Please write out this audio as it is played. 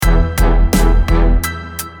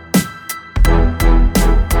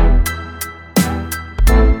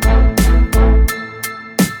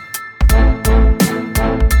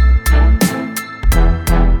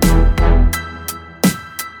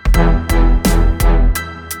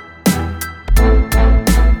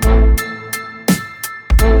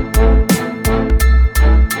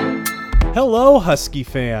Hello, Husky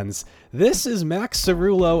fans. This is Max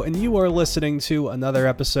Cerullo, and you are listening to another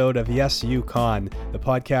episode of Yes UConn, the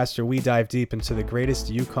podcast where we dive deep into the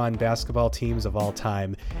greatest UConn basketball teams of all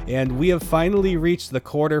time. And we have finally reached the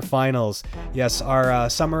quarterfinals. Yes, our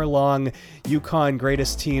summer-long UConn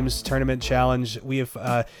Greatest Teams Tournament Challenge. We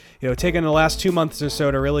have taken the last 2 months or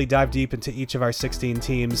so to really dive deep into each of our 16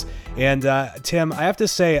 teams. And Tim, I have to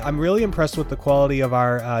say, I'm really impressed with the quality of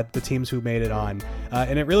our the teams who made it on.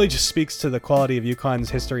 And it really just speaks to the quality of UConn's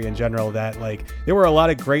history in general that there were a lot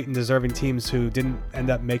of great and deserving teams who didn't end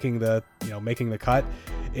up making the cut.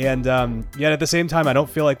 And yet at the same time, I don't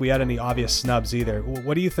feel like we had any obvious snubs either.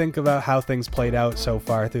 What do you think about how things played out so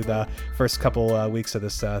far through the first couple weeks of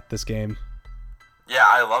this game? Yeah,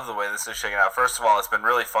 I love the way this is shaking out. First of all, it's been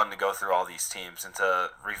really fun to go through all these teams and to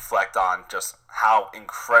reflect on just how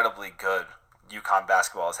incredibly good UConn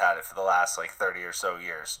basketball has had it for the last 30 or so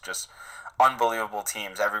years. Just unbelievable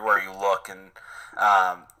teams everywhere you look. And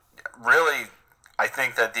really, I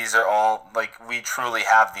think that these are all, we truly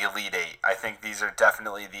have the Elite Eight. I think these are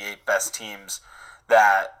definitely the 8 best teams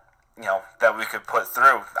that we could put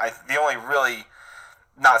through. The only really...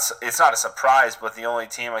 it's not a surprise, but the only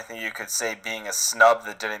team I think you could say being a snub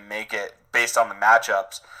that didn't make it based on the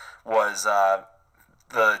matchups was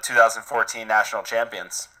the 2014 national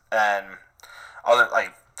champions. And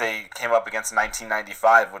they came up against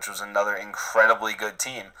 1995, which was another incredibly good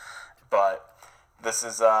team. But this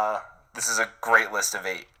is a great list of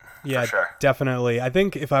 8. Yeah, for sure. Definitely. I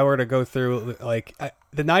think if I were to go through,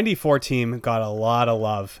 the 94 team got a lot of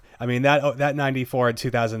love. I mean, that 94 and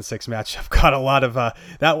 2006 matchup got a lot of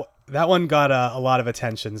that one got a lot of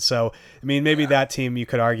attention. So, I mean, maybe that team you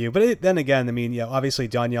could argue, but then again, I mean, obviously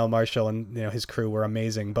Donyell Marshall and his crew were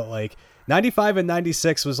amazing, but 95 and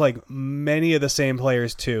 96 was many of the same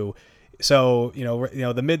players too. So,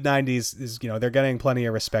 the mid 90s is, they're getting plenty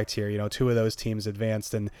of respect here. 2 of those teams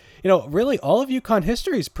advanced, and, really all of UConn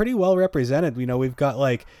history is pretty well represented. We've got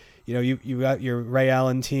you've got your Ray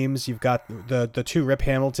Allen teams, you've got the 2 Rip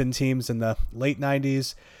Hamilton teams in the late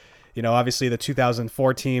 90s. Obviously the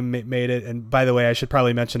 2004 team made it. And by the way, I should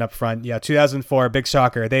probably mention up front, 2004, big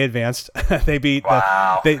shocker, they advanced. They beat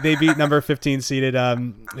they beat number 15 seeded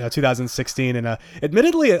 2016, and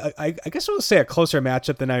admittedly, I guess I would say a closer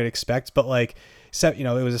matchup than I would expect, but it was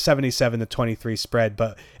a 77-23 spread.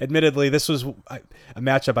 But admittedly, this was a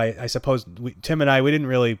matchup. I suppose Tim and I, we didn't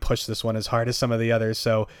really push this one as hard as some of the others,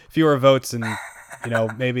 so fewer votes and.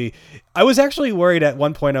 Maybe I was actually worried at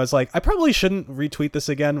one point. I was like, I probably shouldn't retweet this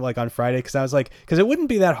again, on Friday. Cause I was because it wouldn't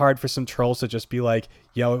be that hard for some trolls to just be it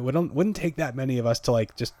wouldn't take that many of us to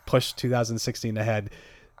just push 2016 ahead.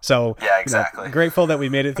 So yeah, exactly. Grateful that we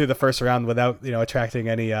made it through the first round without, attracting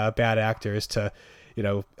any bad actors to,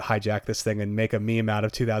 hijack this thing and make a meme out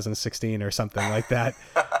of 2016 or something like that.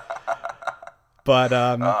 But,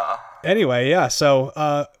 anyway, yeah.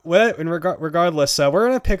 So, regardless, we're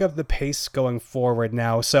going to pick up the pace going forward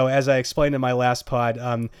now. So, as I explained in my last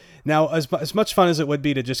pod, now as much fun as it would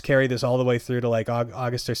be to just carry this all the way through to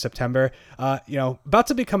August or September, about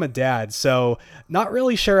to become a dad. So, not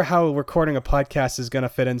really sure how recording a podcast is going to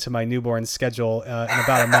fit into my newborn schedule in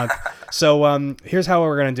about a month. So, here's how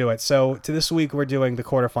we're going to do it. So, to this week, we're doing the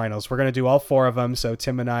quarterfinals. We're going to do all 4 of them. So,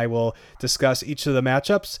 Tim and I will discuss each of the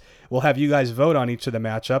matchups. We'll have you guys vote on each of the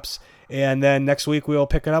matchups. And then next week, we'll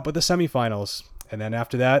pick it up with the semifinals. And then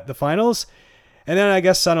after that, the finals. And then I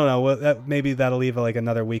guess, I don't know, maybe that'll leave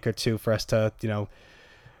another week or 2 for us to,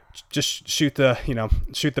 just shoot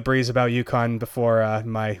the breeze about UConn before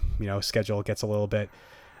my, schedule gets a little bit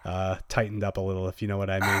tightened up a little, if you know what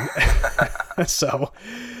I mean.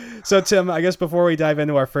 So Tim, I guess before we dive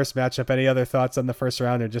into our first matchup, any other thoughts on the first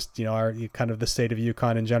round or just, our kind of the state of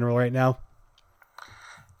UConn in general right now?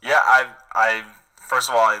 Yeah, I first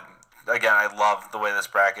of all, I love the way this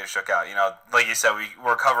bracket shook out. Like you said,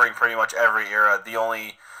 we're covering pretty much every era. The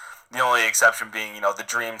only exception being, the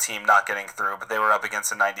Dream Team not getting through, but they were up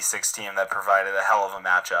against a 96 team that provided a hell of a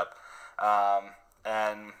matchup.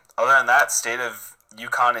 And other than that, state of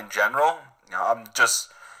UConn in general, I'm just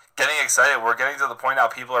getting excited. We're getting to the point now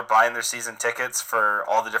people are buying their season tickets for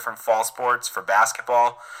all the different fall sports, for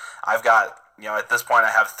basketball. I've got... at this point,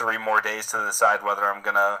 I have 3 more days to decide whether I'm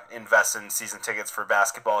going to invest in season tickets for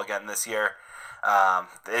basketball again this year.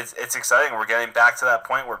 It's exciting. We're getting back to that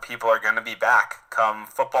point where people are going to be back come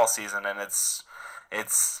football season, and it's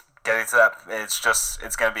getting to that.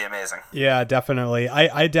 It's going to be amazing. Yeah, definitely.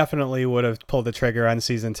 I definitely would have pulled the trigger on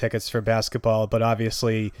season tickets for basketball, but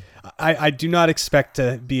obviously I do not expect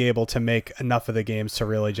to be able to make enough of the games to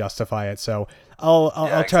really justify it. So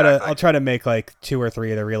I'll try to make 2 or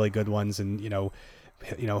 3 of the really good ones, and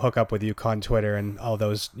hook up with UConn Twitter and all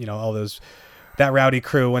those that rowdy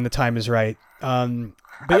crew when the time is right. I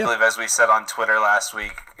believe, as we said on Twitter last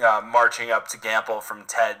week, marching up to Gamble from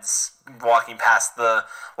Ted's, walking past the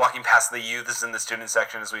youths in the student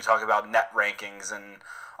section as we talk about net rankings and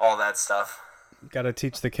all that stuff. Got to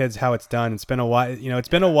teach the kids how it's done. It's been a while, it's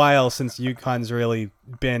been a while since UConn's really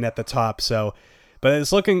been at the top. So,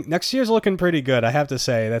 but next year's looking pretty good. I have to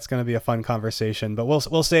say that's going to be a fun conversation. But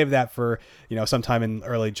we'll save that for sometime in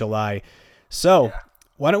early July. So,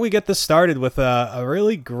 Why don't we get this started with a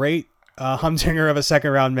really great humdinger of a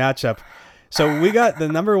second round matchup. So we got the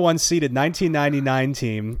number 1 seeded 1999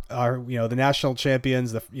 team, the national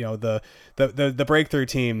champions, the breakthrough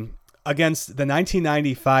team, against the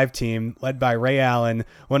 1995 team led by Ray Allen,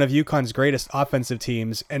 one of UConn's greatest offensive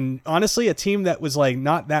teams, and honestly a team that was like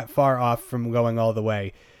not that far off from going all the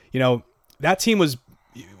way. That team was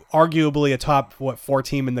arguably a top 4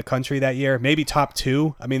 team in the country that year, maybe top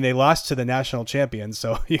 2. I mean, they lost to the national champions,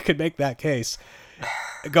 so you could make that case.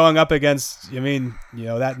 Going up against, that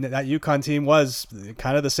UConn team was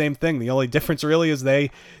kind of the same thing. The only difference really is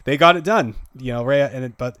they got it done.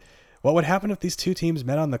 But what would happen if these two teams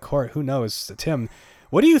met on the court? Who knows? Tim,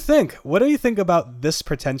 what do you think? What do you think about this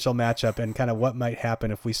potential matchup and kind of what might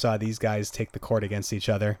happen if we saw these guys take the court against each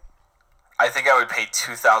other? I think I would pay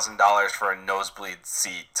 $2,000 for a nosebleed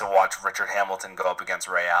seat to watch Richard Hamilton go up against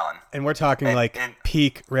Ray Allen. And we're talking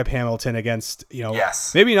peak Rip Hamilton against,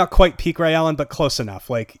 yes, maybe not quite peak Ray Allen, but close enough.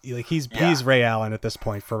 He's Ray Allen at this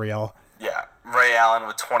point for real. Yeah, Ray Allen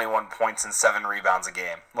with 21 points and 7 rebounds a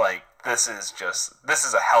game. This is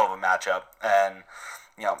a hell of a matchup. And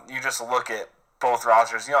you just look at both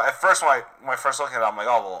rosters. At first when I first looked at it, I'm like,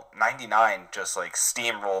 oh well, 99 just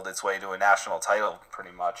steamrolled its way to a national title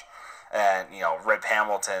pretty much. And Rip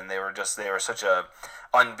Hamilton, they were such a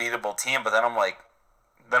unbeatable team. But then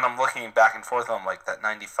I'm looking back and forth, and I'm like, that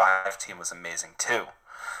 95 team was amazing too.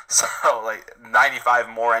 So 95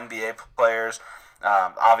 more NBA players.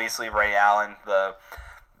 Obviously Ray Allen, the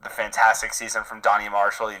fantastic season from Donnie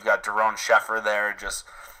Marshall. You've got Daron Sheffer there, just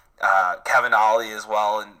Kevin Ollie as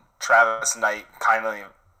well, and Travis Knight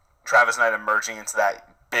emerging into that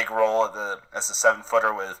big role as a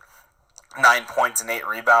 7-footer with 9 points and 8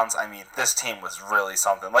 rebounds. I mean, this team was really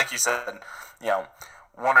something. Like you said,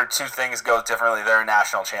 one or two things go differently. They're a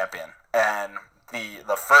national champion and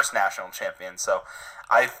the first national champion. So,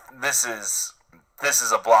 this is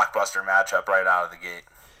a blockbuster matchup right out of the gate.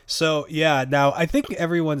 So, yeah, now I think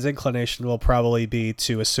everyone's inclination will probably be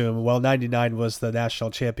to assume, 99 was the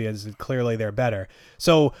national champions and clearly they're better.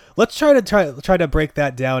 So, let's try to break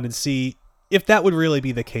that down and see if that would really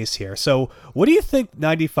be the case here. So what do you think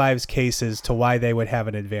 95's case is to why they would have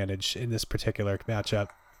an advantage in this particular matchup?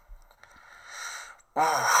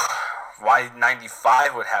 Why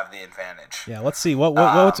 95 would have the advantage? Yeah, let's see.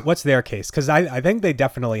 What's their case? Because I think they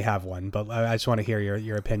definitely have one, but I just want to hear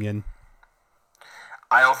your opinion.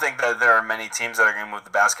 I don't think that there are many teams that are going to move the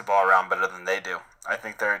basketball around better than they do. I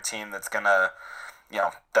think they're a team that's going to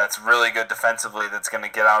that's really good defensively, that's going to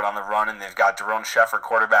get out on the run, and they've got Daron Sheffer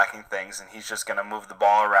quarterbacking things, and he's just going to move the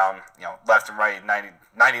ball around, left and right.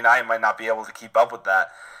 99 might not be able to keep up with that,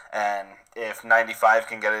 and if 95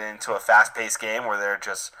 can get it into a fast-paced game where they're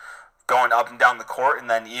just going up and down the court, and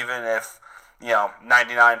then even if,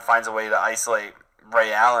 99 finds a way to isolate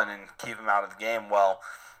Ray Allen and keep him out of the game,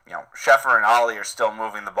 Sheffer and Ollie are still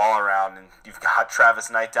moving the ball around, and you've got Travis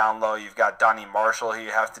Knight down low, you've got Donnie Marshall who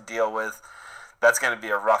you have to deal with. That's going to be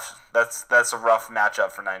a rough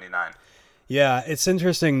matchup for 99. Yeah, it's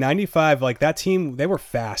interesting. 95, that team, they were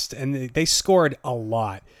fast and they scored a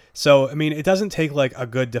lot. So, I mean, it doesn't take a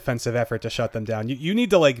good defensive effort to shut them down. You need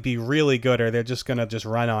to be really good or they're just going to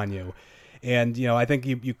run on you. And, I think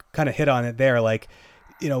you kind of hit on it there.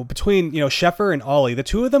 Between, Sheffer and Ollie, the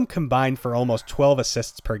two of them combined for almost 12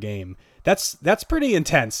 assists per game. That's pretty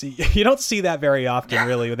intense. You don't see that very often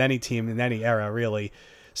really with any team in any era really.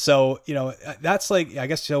 So, that's I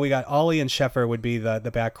guess, we got Ollie and Sheffer would be the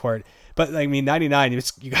backcourt. But, 99,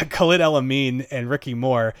 you got Khalid El-Amin and Ricky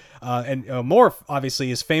Moore. And Moore, obviously,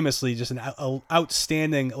 is famously just an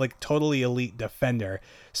outstanding, totally elite defender.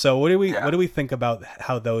 So what do we think about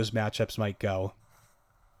how those matchups might go?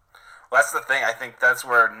 Well, that's the thing. I think that's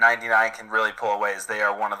where 99 can really pull away, is they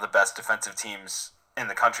are one of the best defensive teams in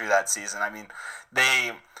the country that season. I mean,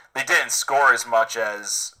 they didn't score as much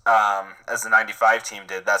as the 95 team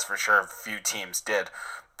did. That's for sure. Few teams did,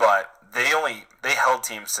 but they held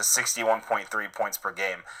teams to 61.3 points per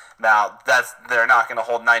game. Now they're not going to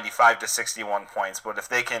hold 95 to 61 points, but if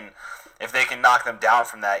they can knock them down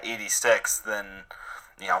from that 86, then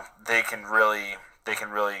they can really they can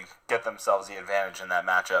really get themselves the advantage in that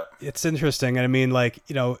matchup. It's interesting. And I mean, like,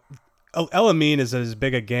 El-Amin is as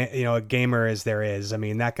big a gamer as there is. I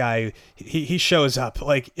mean, that guy, he shows up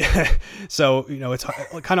like, so, it's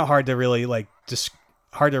kind of hard to really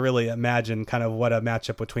hard to really imagine kind of what a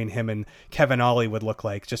matchup between him and Kevin Ollie would look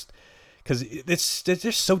like, just because they're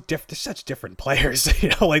just so different. They're such different players,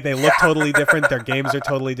 like they look totally different. Their games are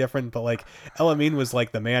totally different, but like El-Amin was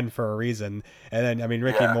like the man for a reason. And then, I mean,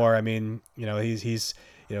 Ricky Moore, I mean, he's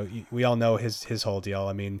we all know his whole deal.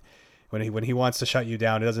 I mean, when he wants to shut you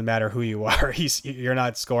down, it doesn't matter who you are. You're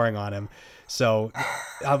not scoring on him. So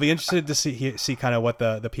I'll be interested to see kind of what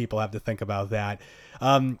the people have to think about that.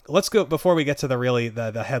 Let's go before we get to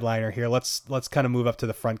the headliner here. Let's kind of move up to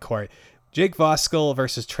the front court. Jake Voskuhl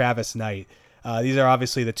versus Travis Knight. These are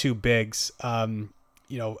obviously the two bigs.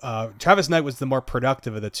 Travis Knight was the more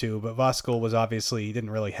productive of the two, but Voskuhl was obviously, he didn't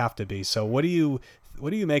really have to be. So what do you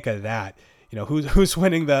make of that? Who's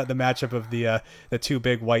winning the matchup of the two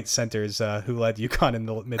big white centers who led UConn in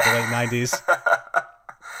the mid to late 90s?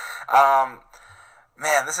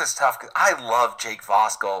 Man, this is tough because I love Jake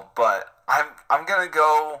Voskuhl, but I'm gonna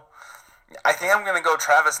go. I think I'm gonna go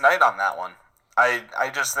Travis Knight on that one. I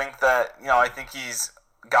just think that I think he's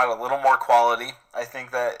got a little more quality. I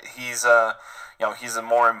think that he's a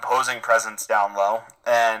more imposing presence down low,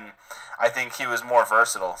 and I think he was more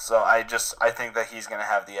versatile. So I think that he's gonna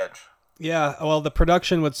have the edge. Yeah, well, the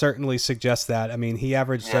production would certainly suggest that. I mean, he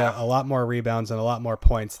averaged a lot more rebounds and a lot more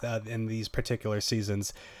points in these particular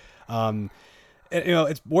seasons.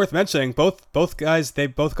 It's worth mentioning both guys, they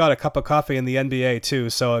both got a cup of coffee in the NBA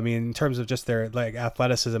too. So, I mean, in terms of just their like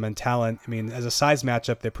athleticism and talent, I mean, as a size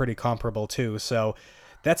matchup, they're pretty comparable too. So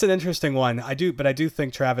that's an interesting one. I do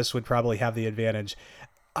think Travis would probably have the advantage.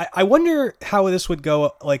 I wonder how this would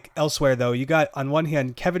go like elsewhere though. You got on one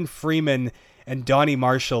hand, Kevin Freeman and Donnie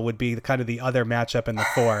Marshall would be kind of the other matchup in the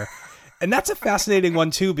four. And that's a fascinating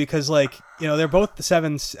one too, because they're both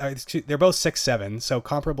 6'7", so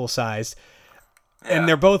comparable size. Yeah. And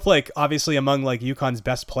they're both obviously among UConn's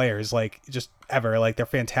best players, just ever. They're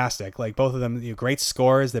fantastic. Both of them, great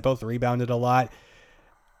scorers. They both rebounded a lot.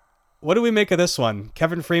 What do we make of this one?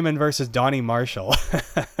 Kevin Freeman versus Donnie Marshall.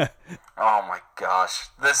 Oh my gosh.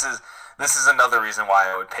 This is another reason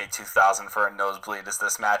why I would pay $2,000 for a nosebleed is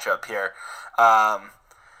this matchup here. I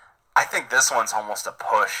think this one's almost a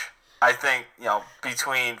push. I think,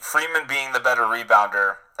 between Freeman being the better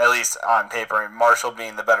rebounder, at least on paper, and Marshall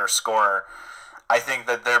being the better scorer, I think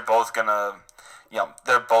that they're both gonna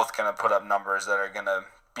put up numbers that are gonna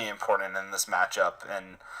be important in this matchup.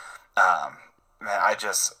 And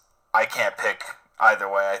I can't pick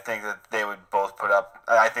either way. I think that they would both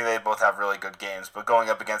I think they both have really good games, but going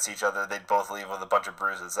up against each other, they'd both leave with a bunch of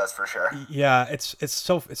bruises. That's for sure. Yeah,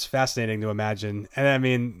 it's fascinating to imagine. And I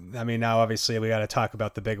mean now obviously we got to talk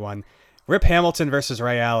about the big one. Rip Hamilton versus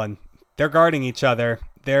Ray Allen. They're guarding each other.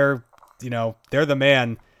 They're the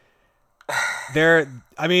man.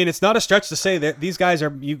 It's not a stretch to say that these guys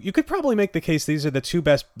are. You could probably make the case these are the two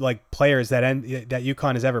best players that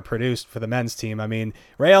UConn has ever produced for the men's team. I mean,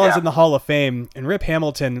 Ray Allen's in the Hall of Fame, and Rip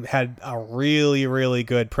Hamilton had a really, really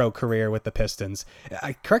good pro career with the Pistons.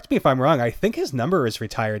 Correct me if I'm wrong. I think his number is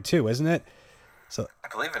retired too, isn't it? So I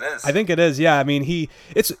believe it is. I think it is. Yeah. I mean,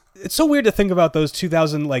 it's so weird to think about those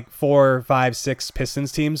 2004, 5, 6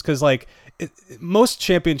 Pistons teams because most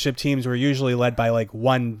championship teams were usually led by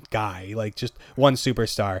one guy, just one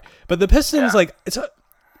superstar. But the Pistons,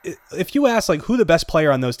 if you ask who the best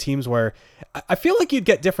player on those teams were, I feel like you'd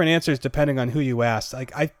get different answers depending on who you asked.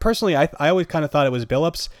 I personally, I always kind of thought it was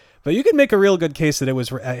Billups, but you could make a real good case that it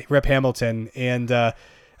was Rip Hamilton. And I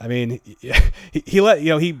mean, he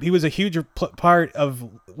was a huge part of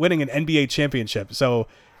winning an NBA championship. So.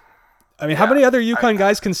 I mean, how many other UConn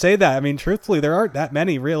guys can say that? I mean, truthfully, there aren't that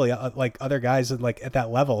many really other guys at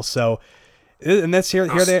that level. So, and that's here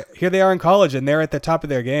they are in college and they're at the top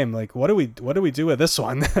of their game. What do we do with this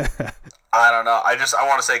one? I don't know. I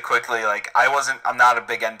want to say quickly, I'm not a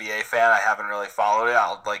big NBA fan. I haven't really followed it.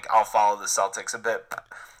 I'll follow the Celtics a bit. But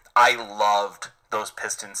I loved those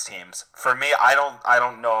Pistons teams. For me, I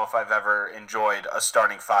don't know if I've ever enjoyed a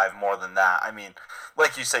starting five more than that. I mean,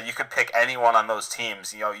 like you said, you could pick anyone on those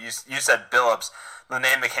teams. You said Billups. The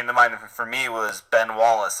name that came to mind for me was Ben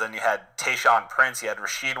Wallace. Then you had Tayshaun Prince. You had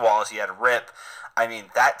Rasheed Wallace. You had Rip. I mean,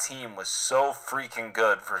 that team was so freaking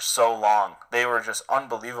good for so long. They were just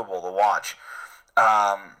unbelievable to watch.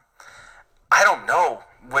 I don't know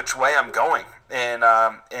which way I'm going in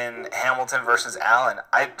Hamilton versus Allen.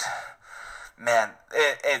 Man,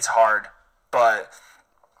 it's hard, but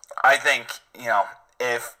I think,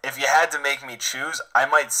 if you had to make me choose, I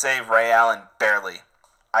might say Ray Allen barely.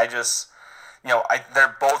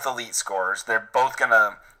 they're both elite scorers. They're both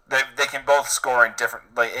they can both score in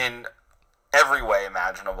different, like, in every way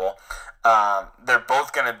imaginable. They're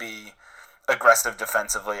both gonna be aggressive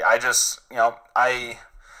defensively. I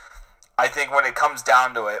think when it comes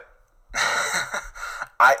down to it,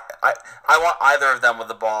 I want either of them with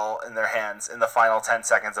the ball in their hands in the final 10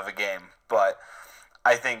 seconds of a game. But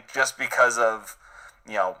I think just because of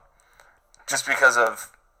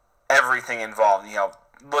everything involved,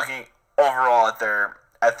 looking overall at their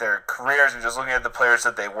careers and just looking at the players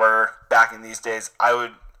that they were back in these days, I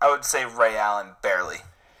would say Ray Allen barely.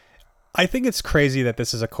 I think it's crazy that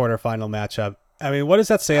this is a quarterfinal matchup. I mean, what does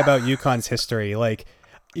that say about UConn's history? Like,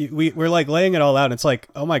 we're like laying it all out, and it's like,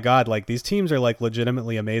 oh my god, like these teams are like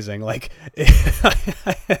legitimately amazing. Like,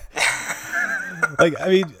 like, I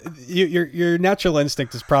mean, your natural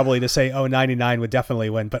instinct is probably to say, oh, 99 would definitely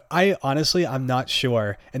win, but I'm not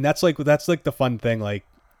sure, and that's like the fun thing. Like,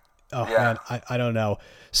 oh man, I don't know.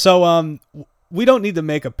 So we don't need to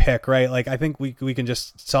make a pick, right? Like, I think we can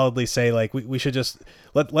just solidly say, like, we should just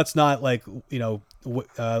let's not, like,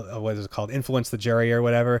 what is it called, influence the jury or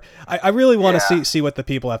whatever. I really want to see what the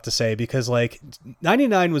people have to say, because like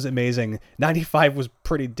 99 was amazing, 95 was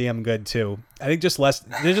pretty damn good too. I think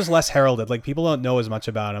they're just less heralded. Like, people don't know as much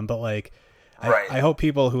about them, but like I hope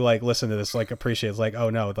people who like listen to this like appreciate it's like,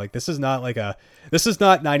 oh no, like this is not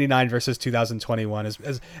 99 versus 2021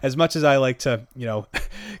 as much as I like to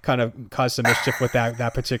kind of cause some mischief with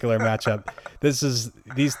that particular matchup.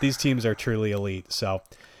 These teams are truly elite. So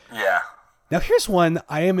yeah. Now here's one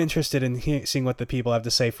I am interested in seeing what the people have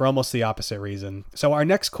to say for almost the opposite reason. So our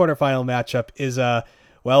next quarterfinal matchup is it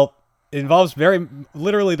involves very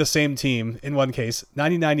literally the same team in one case,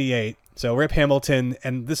 1998. So Rip Hamilton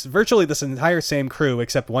and this entire same crew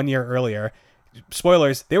except 1 year earlier.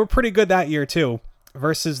 Spoilers, they were pretty good that year too,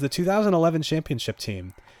 versus the 2011 championship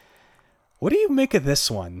team. What do you make of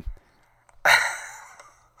this one?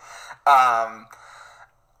 I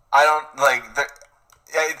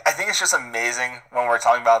think it's just amazing when we're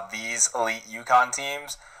talking about these elite UConn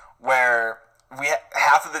teams where four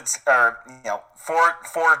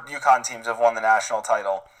UConn teams have won the national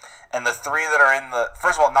title, and the three that are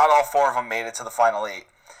first of all, not all four of them made it to the Final Eight.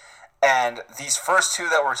 And these first two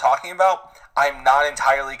that we're talking about, I'm not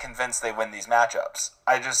entirely convinced they win these matchups.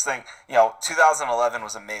 I just think, 2011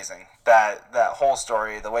 was amazing. That whole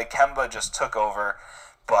story, the way Kemba just took over,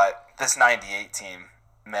 but this 98 team,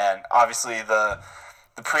 man, obviously the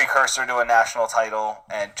precursor to a national title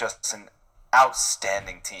and just an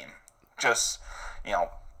outstanding team. Just,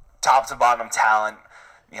 top to bottom talent,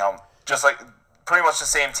 just like pretty much the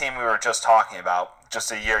same team we were just talking about,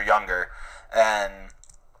 just a year younger. And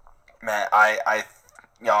man, I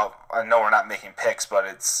know we're not making picks, but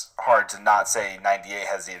it's hard to not say 98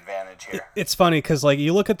 has the advantage here. It's funny because like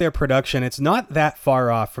you look at their production, it's not that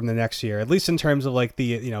far off from the next year, at least in terms of like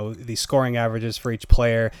the scoring averages for each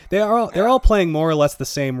player. They're all playing more or less the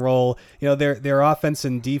same role. Their offense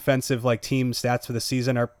and defensive like team stats for the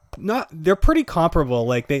season they're pretty comparable.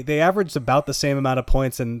 Like they averaged about the same amount of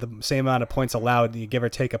points and the same amount of points allowed. You give or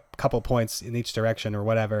take a couple points in each direction or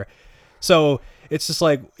whatever. So it's just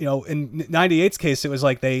like, in 98's case, it was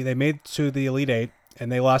like they made to the Elite Eight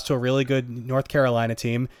and they lost to a really good North Carolina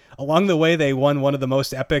team. Along the way, they won one of the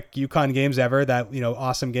most epic UConn games ever, that,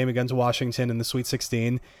 awesome game against Washington in the Sweet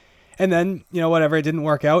 16. And then, it didn't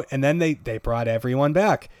work out. And then they brought everyone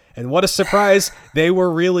back. And what a surprise, they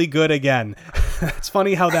were really good again. It's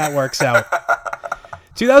funny how that works out.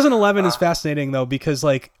 2011 is fascinating, though, because,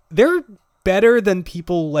 like, they're better than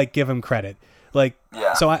people, like, give them credit. Like,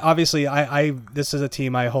 yeah. So I this is a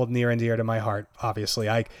team I hold near and dear to my heart. Obviously,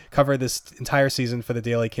 I covered this entire season for the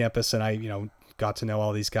Daily Campus, and I, got to know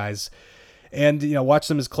all these guys, and watch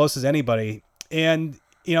them as close as anybody. And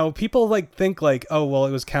people like think like, oh well,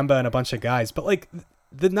 it was Kemba and a bunch of guys, but like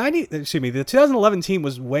the 2011 team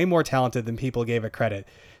was way more talented than people gave it credit.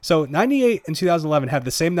 So 98 and 2011 have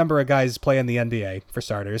the same number of guys play in the NBA for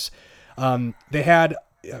starters. They had.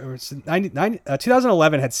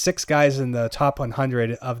 2011 had 6 guys in the top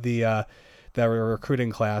 100 of the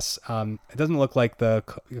recruiting class. It doesn't look like the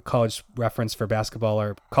college reference for basketball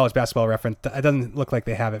or college basketball reference. It doesn't look like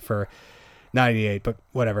they have it for 98, but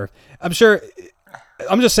whatever. I'm sure.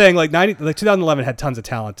 I'm just saying, like 2011 had tons of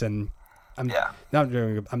talent, and I'm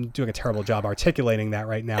doing a terrible job articulating that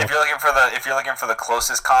right now. If you're looking for the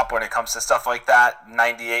closest comp when it comes to stuff like that,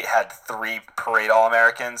 98 had 3 parade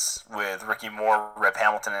All-Americans with Ricky Moore, Rip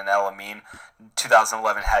Hamilton, and El Amin.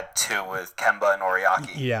 2011 had 2 with Kemba and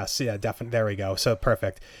Oriaki. Yes, yeah, definitely. There we go. So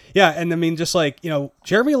perfect. Yeah, and I mean, just like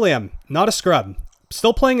Jeremy Lamb, not a scrub,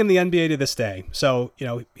 still playing in the NBA to this day. So,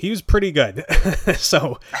 he was pretty good.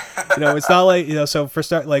 So, it's not like, so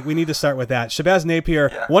we need to start with that. Shabazz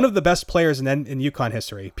Napier, one of the best players in UConn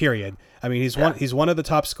history, period. I mean, he's one of the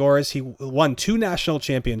top scorers. He won 2 national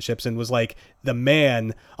championships and was like the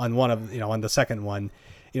man on on the second one.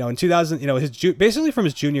 In 2000, basically from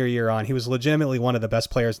his junior year on, he was legitimately one of the best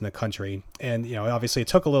players in the country. And, obviously it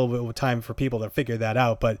took a little bit of time for people to figure that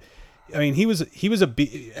out, but I mean,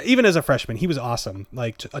 even as a freshman, he was awesome,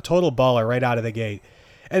 like a total baller right out of the gate.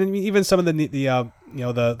 And even some of the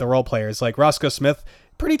role players like Roscoe Smith,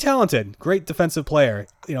 pretty talented, great defensive player,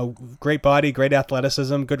 great body, great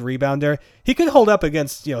athleticism, good rebounder. He could hold up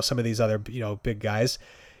against, some of these other, big guys.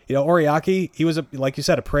 Oriaki, he was like you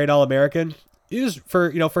said, a parade All-American. He was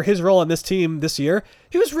for his role on this team this year,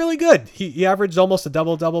 he was really good. He averaged almost a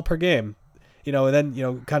double per game. And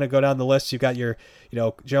then, kind of go down the list. You've got your,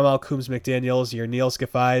 Jamal Coombs McDaniels, your Neil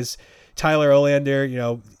Scaffies, Tyler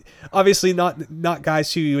Olander, obviously not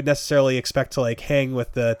guys who you would necessarily expect to like hang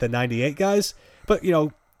with the 98 guys, but,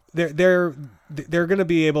 they're going to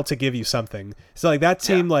be able to give you something. So like that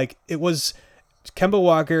team, like it was Kemba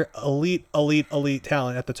Walker, elite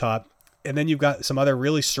talent at the top. And then you've got some other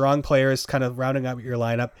really strong players kind of rounding out your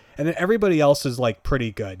lineup. And then everybody else is like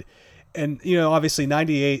pretty good. And, obviously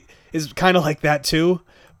 98 is kind of like that too,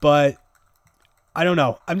 but I don't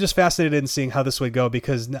know. I'm just fascinated in seeing how this would go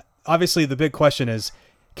because obviously the big question is,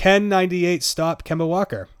 can 98 stop Kemba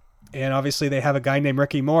Walker? And obviously they have a guy named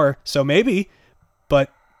Ricky Moore, so maybe,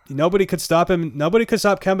 but nobody could stop him. Nobody could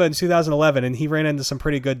stop Kemba in 2011, and he ran into some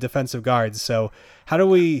pretty good defensive guards. So what do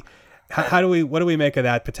we make of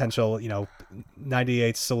that potential,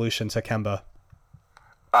 98 solution to Kemba?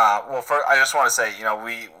 I just want to say,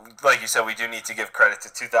 like you said, we do need to give credit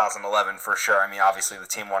to 2011 for sure. I mean, obviously the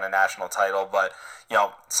team won a national title, but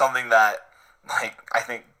something that I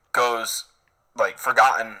think goes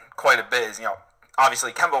forgotten quite a bit is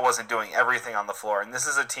obviously Kemba wasn't doing everything on the floor, and this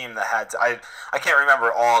is a team that had I can't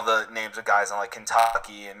remember all the names of guys on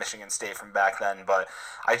Kentucky and Michigan State from back then, but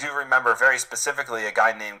I do remember very specifically a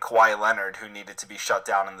guy named Kawhi Leonard who needed to be shut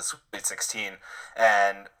down in the Sweet 16,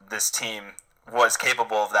 and this team was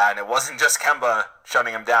capable of that, and it wasn't just Kemba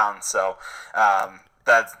shutting him down. So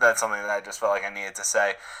that's something that I just felt like I needed to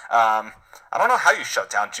say. I don't know how you shut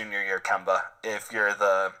down junior year Kemba if you're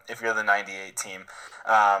the 98 team.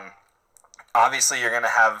 Obviously, you're going to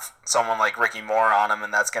have someone like Ricky Moore on him,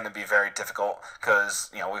 and that's going to be very difficult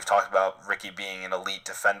because we've talked about Ricky being an elite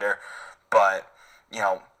defender, but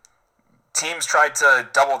teams tried to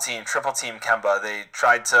double team, triple team Kemba. They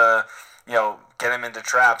tried to get him into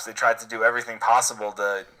traps. They tried to do everything possible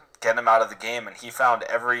to get him out of the game, and he found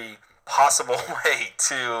every possible way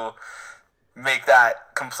to make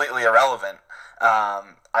that completely irrelevant.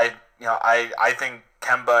 I think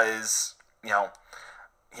Kemba is,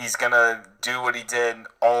 he's gonna do what he did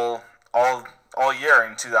all year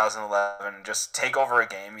in 2011, just take over a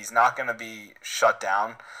game. He's not gonna be shut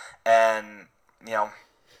down, and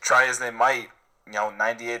try as they might,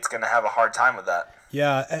 98's gonna have a hard time with that.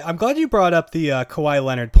 Yeah, I'm glad you brought up the Kawhi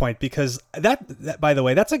Leonard point because that, by the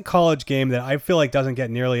way, that's a college game that I feel like doesn't get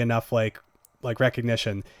nearly enough like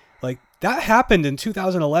recognition. Like that happened in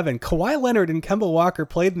 2011. Kawhi Leonard and Kemba Walker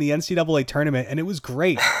played in the NCAA tournament, and it was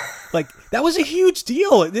great. Like that was a huge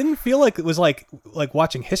deal. It didn't feel like it was like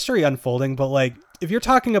watching history unfolding, but like if you're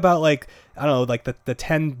talking about I don't know, like the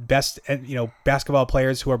 10 best basketball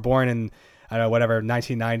players who are born in, I don't know, whatever,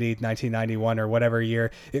 1990, 1991 or whatever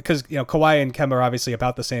year, because, Kawhi and Kemba are obviously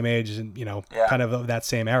about the same age and, kind of that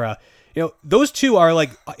same era. Those two are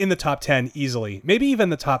in the top 10 easily, maybe even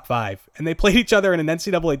the top 5. And they played each other in an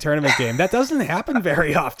NCAA tournament game. That doesn't happen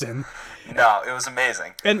very often. No, it was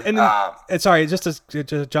amazing. And sorry, just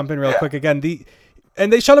to jump in real quick again,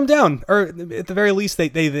 and they shut him down, or at the very least, they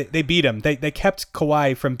beat him. They kept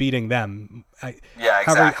Kawhi from beating them.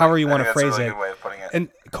 Exactly. However you want to phrase that's a really it. good way of putting it. And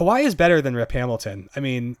Kawhi is better than Rip Hamilton. I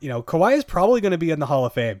mean, Kawhi is probably going to be in the Hall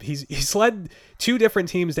of Fame. He's led 2 different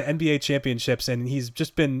teams to NBA championships, and he's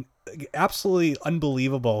just been absolutely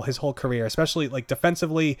unbelievable his whole career, especially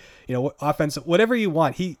defensively, offensive, whatever you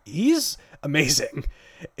want. He's amazing,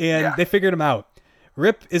 and they figured him out.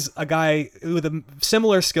 Rip is a guy with a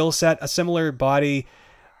similar skill set, a similar body,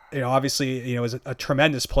 obviously, is a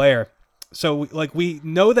tremendous player. So we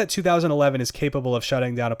know that 2011 is capable of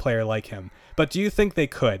shutting down a player like him, but do you think they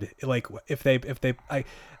could, if they, I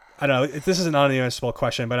don't know, this is an unanswerable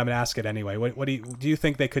question, but I'm going to ask it anyway. What do you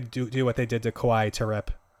think they could do what they did to Kawhi to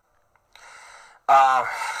Rip?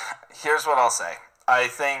 Here's what I'll say. I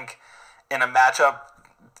think in a matchup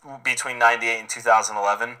between 98 and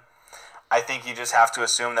 2011, I think you just have to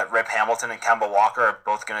assume that Rip Hamilton and Kemba Walker are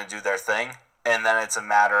both going to do their thing, and then it's a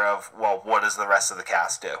matter of, well, what does the rest of the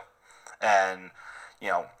cast do, and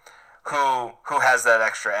who has that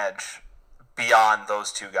extra edge beyond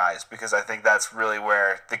those two guys, because I think that's really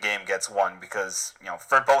where the game gets won, because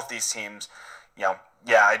for both these teams,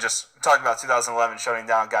 I just talked about 2011 shutting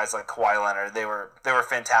down guys like Kawhi Leonard. They were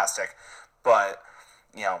fantastic, but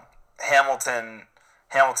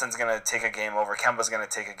Hamilton's going to take a game over. Kemba's going to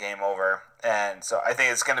take a game over. And so I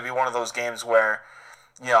think it's going to be one of those games where,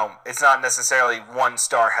 it's not necessarily one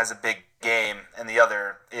star has a big game and the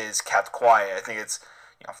other is kept quiet. I think it's,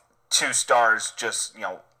 two stars just,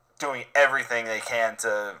 doing everything they can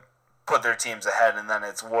to put their teams ahead. And then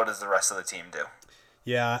it's, what does the rest of the team do?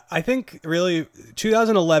 Yeah, I think really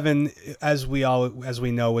 2011, as we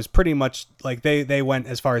know, was pretty much like they went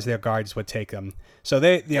as far as their guards would take them. So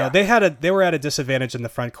they were at a disadvantage in the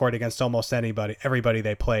front court against almost everybody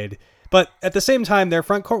they played. But at the same time, their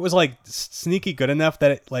front court was like sneaky good enough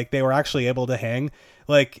that they were actually able to hang.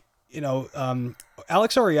 Alex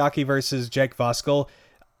Oriaki versus Jake Voskuhl.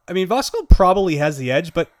 I mean, Voskuhl probably has the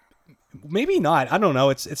edge, but maybe not. I don't know.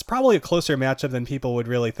 It's probably a closer matchup than people would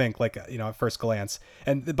really think, at first glance.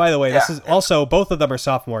 And by the way, this is also, both of them are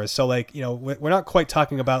sophomores. So we're not quite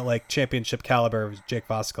talking about championship caliber Jake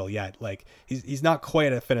Voskuhl yet. He's not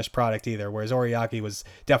quite a finished product either, whereas Oriaki was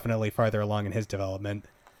definitely farther along in his development.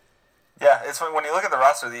 Yeah, it's when you look at the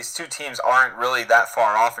roster, these two teams aren't really that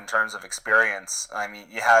far off in terms of experience. I mean,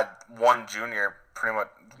 you had one junior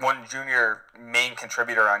main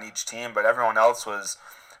contributor on each team, but everyone else was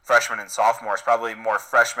freshmen and sophomores, probably more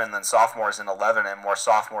freshmen than sophomores in 11 and more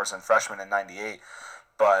sophomores than freshmen in 98.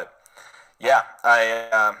 But yeah,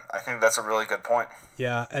 I think that's a really good point.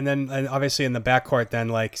 Yeah, and obviously in the backcourt then,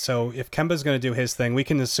 so if Kemba's going to do his thing, we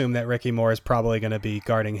can assume that Ricky Moore is probably going to be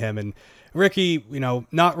guarding him, and Ricky,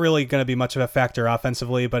 not really going to be much of a factor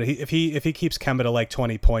offensively, but if he keeps Kemba to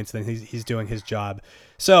 20 points, then he's doing his job.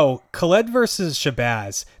 So Khaled versus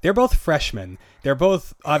Shabazz, they're both freshmen. They're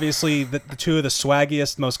both obviously the two of the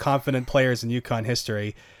swaggiest, most confident players in UConn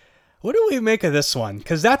history. What do we make of this one?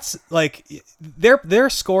 Because that's their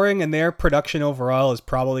scoring and their production overall is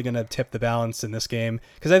probably going to tip the balance in this game.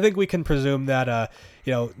 Because I think we can presume that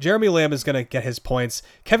Jeremy Lamb is going to get his points.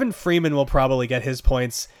 Kevin Freeman will probably get his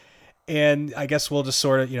points. And I guess we'll just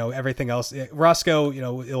sort of, everything else. Roscoe,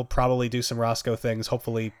 he'll probably do some Roscoe things,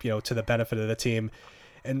 hopefully, to the benefit of the team.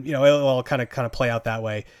 And, it'll all kind of play out that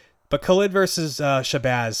way. But Khalid versus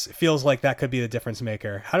Shabazz feels like that could be the difference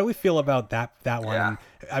maker. How do we feel about that one? Yeah.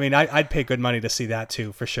 I mean, I'd pay good money to see that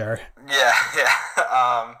too, for sure. Yeah.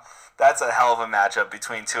 That's a hell of a matchup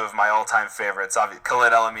between two of my all-time favorites. Obviously,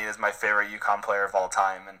 Khalid El-Amin is my favorite UConn player of all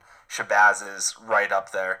time, and Shabazz is right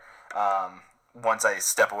up there. Once I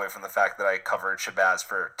step away from the fact that I covered Shabazz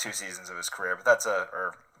for 2 seasons of his career, but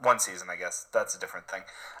or 1 season, I guess. That's a different thing.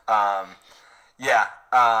 I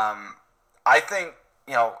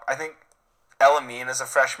think El-Amin as a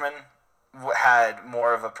freshman had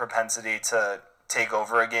more of a propensity to take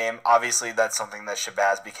over a game. Obviously, that's something that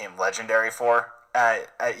Shabazz became legendary for at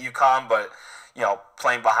UConn, but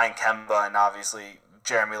playing behind Kemba, and obviously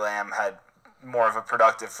Jeremy Lamb had more of a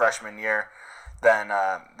productive freshman year than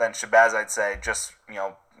Shabazz, I'd say, just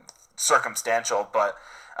circumstantial, but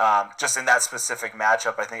just in that specific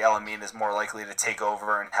matchup, I think El-Amin is more likely to take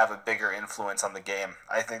over and have a bigger influence on the game.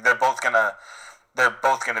 I think they're both gonna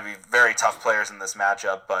be very tough players in this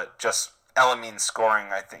matchup, but just El-Amin's scoring,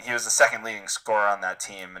 I think he was the second leading scorer on that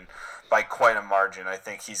team, and by quite a margin. I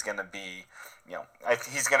think he's gonna be,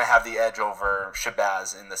 he's gonna have the edge over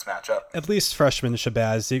Shabazz in this matchup. At least freshman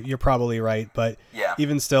Shabazz, you're probably right, but yeah.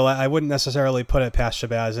 Even still, I wouldn't necessarily put it past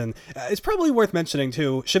Shabazz. And it's probably worth mentioning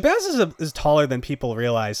too, Shabazz is taller than people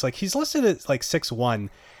realize. He's listed at 6'1".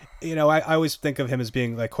 I always think of him as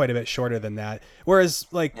being quite a bit shorter than that. Whereas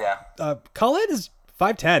Khalid is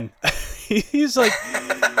 5'10". he's a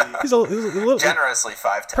little generously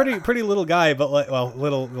 5'10". Pretty little guy, but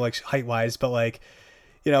little height wise, but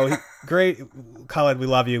great. Khalid, we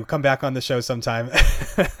love you. Come back on the show sometime.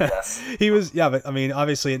 Yes. He was, but I mean,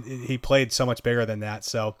 obviously he played so much bigger than that.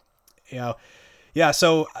 So,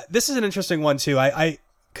 so this is an interesting one too.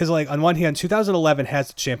 Because on one hand, 2011 has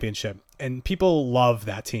the championship, and people love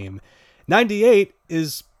that team. 98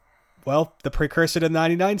 is, the precursor to the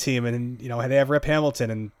 99 team, and they have Rip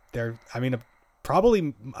Hamilton, and they're,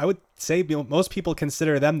 probably, I would say most people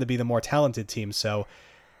consider them to be the more talented team. So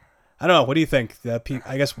I don't know. What do you think?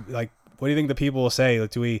 I guess what do you think the people will say?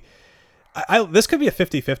 Do we? This could be a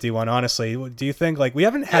 50-50 one, honestly. Do you think we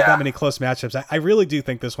haven't had that many close matchups? I really do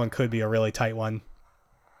think this one could be a really tight one.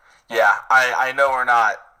 Yeah, I know we're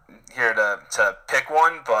not here to pick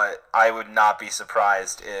one, but I would not be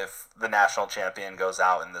surprised if the national champion goes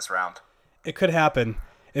out in this round. It could happen.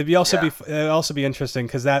 It'd also be interesting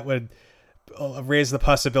because that would raise the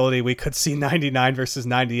possibility we could see 99 versus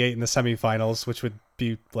 98 in the semifinals, which would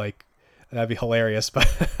be like, that'd be hilarious. But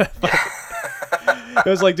it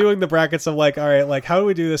was like doing the brackets of like, all right, like how do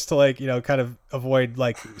we do this to like, kind of avoid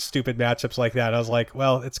like stupid matchups like that? I was like,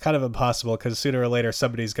 well, it's kind of impossible because sooner or later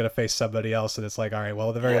somebody's going to face somebody else, and it's like, all right, well,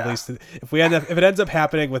 at the very least, if it ends up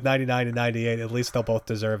happening with 99 and 98, at least they'll both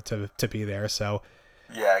deserve to be there. So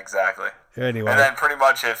yeah, exactly. Anyway, and then pretty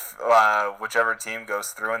much if whichever team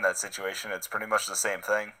goes through in that situation, it's pretty much the same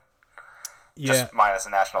thing. Just minus a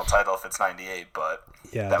national title if it's 98, but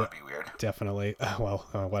that would be weird. Definitely. Well,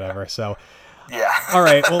 whatever. So. Yeah. All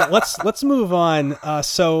right. Well, let's move on.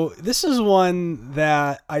 So this is one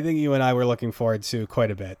that I think you and I were looking forward to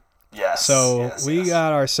quite a bit. Yes. So we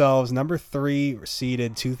got ourselves number 3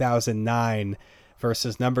 seeded 2009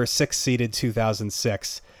 versus number 6 seeded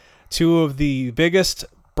 2006. Two of the biggest,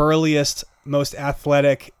 burliest, most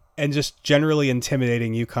athletic, and just generally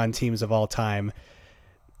intimidating UConn teams of all time.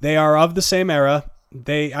 They are of the same era.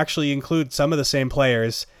 They actually include some of the same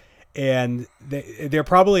players. And they're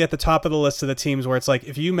probably at the top of the list of the teams where it's like,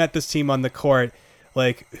 if you met this team on the court,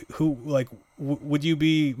 like would you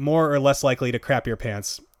be more or less likely to crap your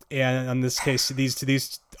pants? And in this case,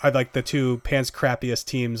 these are like the two pants crappiest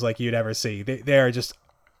teams like you'd ever see. They are just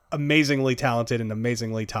amazingly talented and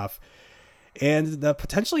amazingly tough, and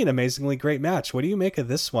potentially an amazingly great match. What do you make of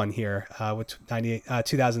this one here with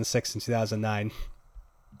 2006 and 2009?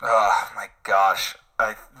 Oh my gosh,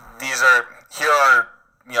 here are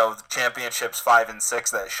championships 5 and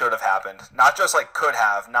 6 that should have happened. Not just like could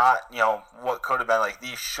have, not what could have been. Like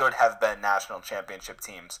these should have been national championship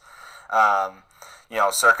teams.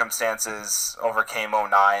 Circumstances overcame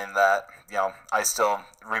 09 that I still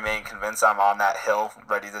remain convinced I'm on that hill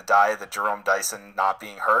ready to die. That Jerome Dyson not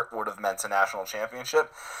being hurt would have meant a national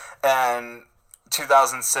championship, and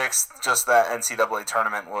 2006 just that NCAA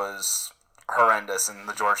tournament was horrendous, and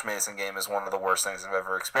the George Mason game is one of the worst things I've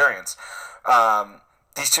ever experienced.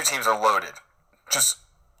 These two teams are loaded, just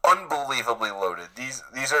unbelievably loaded.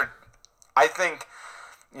 These are, I think,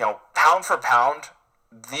 pound for pound,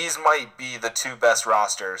 these might be the two best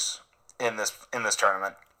rosters in this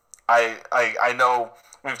tournament. I know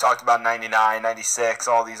we've talked about 99, 96,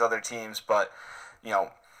 all these other teams, but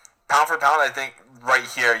pound for pound, I think right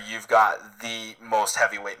here you've got the most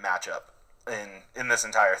heavyweight matchup in this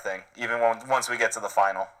entire thing. Even once we get to the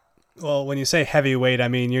final. Well, when you say heavyweight, I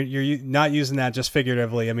mean you're not using that just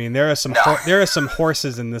figuratively. I mean there are some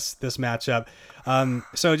horses in this matchup.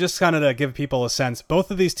 So just kind of to give people a sense,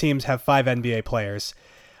 both of these teams have 5 NBA players.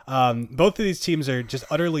 Both of these teams are just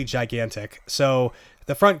utterly gigantic. So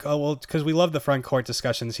the front, because we love the front court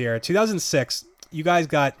discussions here. 2006, you guys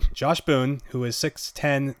got Josh Boone, who is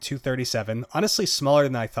 6'10", 237. Honestly, smaller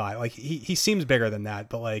than I thought. Like he seems bigger than that,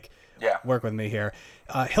 but like. Yeah. Work with me here.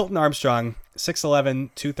 Hilton Armstrong, 6'11",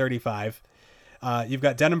 235. You've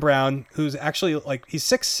got Denham Brown, who's actually like he's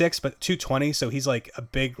 6'6", but 220, so he's like a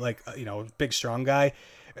big big strong guy.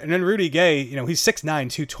 And then Rudy Gay, he's 6'9",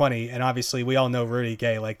 220, and obviously we all know Rudy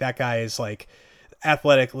Gay. Like that guy is like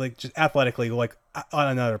athletically like on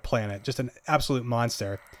another planet, just an absolute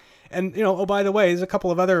monster. And by the way, there's a couple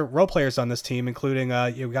of other role players on this team, including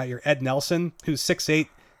you've got your Ed Nelson, who's 6'8",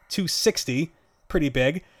 260, pretty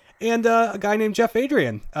big. And a guy named Jeff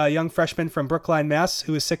Adrian, a young freshman from Brookline, Mass.,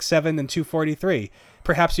 who is 6'7" and 243.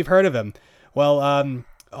 Perhaps you've heard of him. Well,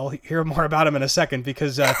 I'll hear more about him in a second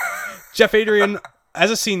because Jeff Adrian,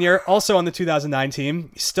 as a senior, also on the 2009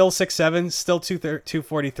 team, still 6'7", still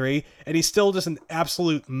 243, and he's still just an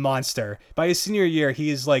absolute monster. By his senior year,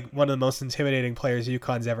 he is like one of the most intimidating players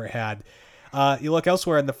UConn's ever had. You look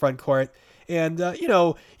elsewhere in the front court, and, you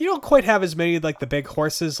don't quite have as many like the big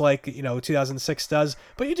horses like, 2006 does,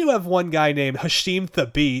 but you do have one guy named Hashim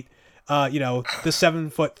Thabit, the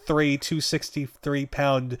 7'3", 263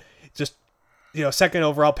 pound, just, second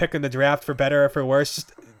overall pick in the draft for better or for worse.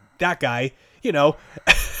 Just that guy, it's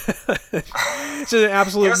an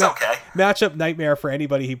absolute matchup nightmare for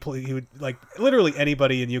anybody he would like literally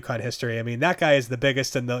anybody in UConn history. I mean, that guy is the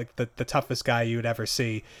biggest and the toughest guy you would ever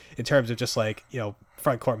see in terms of just like,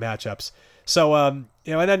 front court matchups. So, and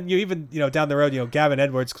then you even, down the road, Gavin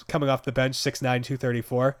Edwards coming off the bench, 6'9",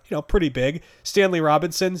 234, pretty big. Stanley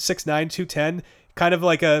Robinson, 6'9", 210, kind of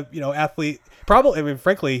like a, athlete. Probably, I mean,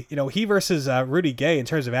 frankly, he versus Rudy Gay in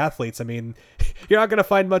terms of athletes. I mean, you're not going to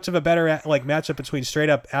find much of a better matchup between straight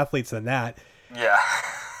up athletes than that. Yeah.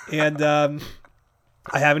 And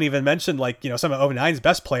I haven't even mentioned some of '09's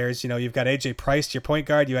best players. You've got AJ Price, your point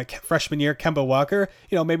guard. You had freshman year Kemba Walker.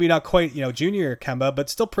 Maybe not quite junior Kemba, but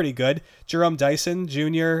still pretty good. Jerome Dyson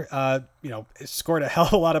Jr. Scored a hell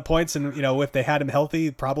of a lot of points, and if they had him healthy,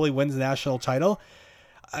 probably wins the national title.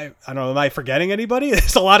 I don't know. Am I forgetting anybody?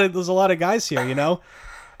 There's a lot of guys here.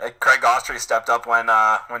 Craig Austry stepped up when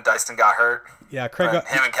Dyson got hurt. Yeah,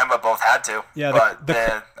 him and Kemba both had to. Yeah, I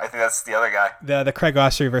think that's the other guy. The Craig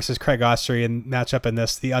Austry versus Craig Austry and matchup in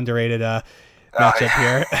this, the underrated matchup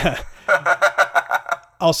here.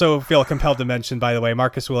 Also feel compelled to mention, by the way,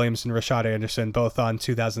 Marcus Williams and Rashad Anderson, both on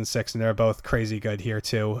 2006, and they're both crazy good here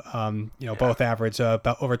too. Both average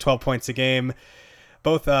about over 12 points a game.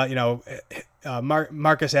 Both,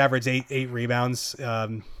 Marcus averaged eight rebounds.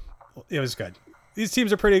 It was good. These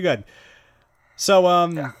teams are pretty good. So,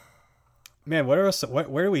 man, where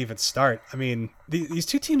do we even start? I mean, these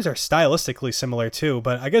two teams are stylistically similar too,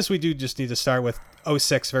 but I guess we do just need to start with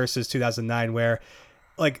 06 versus 2009, where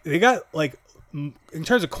they got in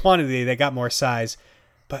terms of quantity, they got more size,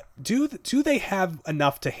 but do they have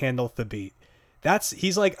enough to handle Thabeet?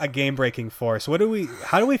 He's like a game breaking force. How do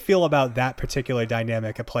we feel about that particular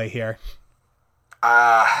dynamic at play here?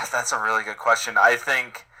 That's a really good question. I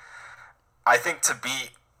think Thabeet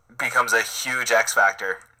becomes a huge X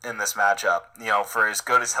factor in this matchup. For as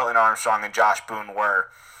good as Hilton Armstrong and Josh Boone were,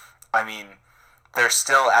 I mean, they're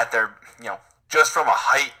still at their, just from a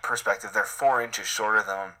height perspective, they're 4 inches shorter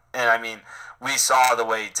than him. And I mean, we saw the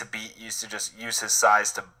way Thabeet used to just use his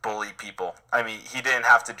size to bully people. I mean, he didn't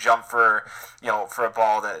have to jump for a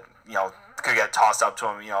ball that, could get tossed up to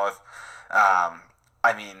him,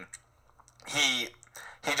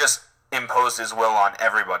 he just imposed his will on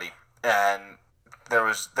everybody. And there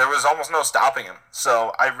was almost no stopping him.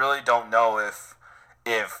 So I really don't know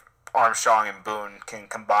if Armstrong and Boone can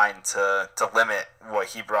combine to limit what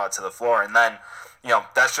he brought to the floor. And then,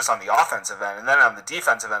 that's just on the offensive end. And then on the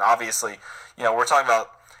defensive end, obviously, we're talking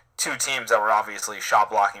about two teams that were obviously shot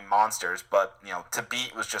blocking monsters, but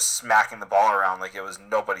Thabeet was just smacking the ball around like it was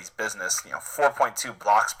nobody's business. 4.2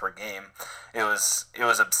 blocks per game. It was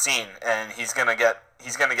obscene, and he's gonna get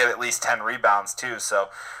at least 10 rebounds too. So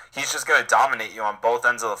he's just gonna dominate you on both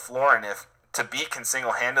ends of the floor. And if Thabeet can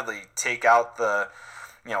single-handedly take out the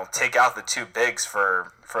two bigs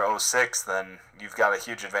for 06, then you've got a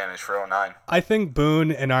huge advantage for 09. I think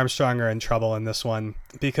Boone and Armstrong are in trouble in this one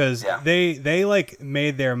because they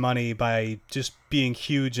made their money by just being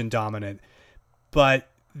huge and dominant, but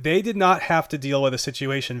they did not have to deal with a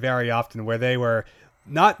situation very often where they were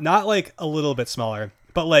not a little bit smaller,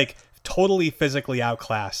 but totally physically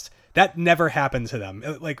outclassed. That never happened to them.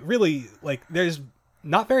 There's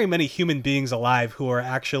not very many human beings alive who are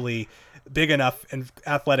actually big enough and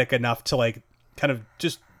athletic enough to kind of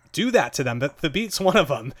just do that to them, but Thabeet's one of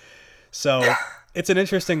them. So it's an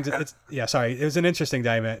interesting. It was an interesting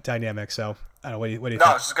dynamic. So I don't know. What do you think?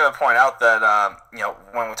 I was just gonna point out that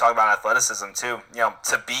when we talk about athleticism too,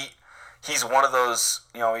 Thabeet, he's one of those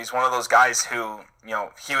guys who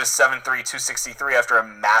he was 7'3", 263 after a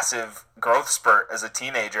massive growth spurt as a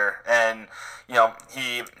teenager, and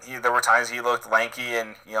he there were times he looked lanky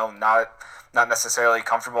and not necessarily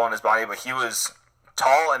comfortable in his body, but he was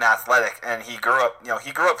tall and athletic, and he grew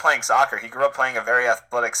up playing soccer. He grew up playing a very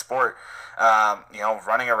athletic sport,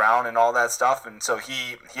 running around and all that stuff. And so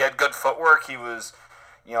he had good footwork. He was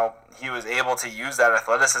able to use that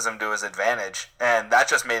athleticism to his advantage, and that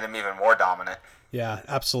just made him even more dominant. Yeah,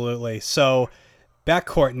 absolutely. So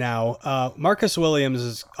backcourt now, Marcus Williams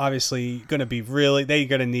is obviously going to be they're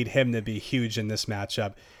going to need him to be huge in this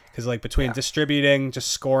matchup. Because between distributing, just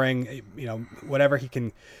scoring, whatever he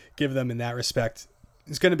can give them in that respect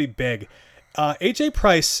is going to be big. AJ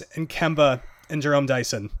Price and Kemba and Jerome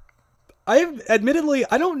Dyson. I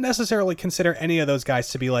don't necessarily consider any of those guys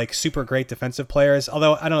to be super great defensive players.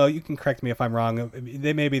 Although I don't know, you can correct me if I'm wrong.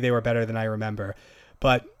 Maybe they were better than I remember.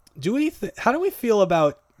 But how do we feel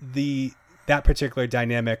about that particular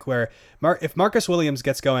dynamic where if Marcus Williams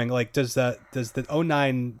gets going, does the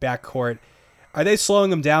 09 backcourt? Are they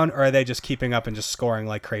slowing them down, or are they just keeping up and just scoring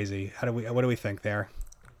like crazy? What do we think there?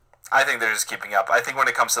 I think they're just keeping up. I think when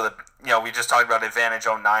it comes to we just talked about advantage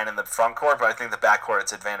 09 in the front court, but I think the back court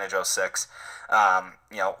it's advantage 06.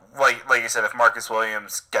 Like you said, if Marcus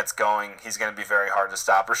Williams gets going, he's going to be very hard to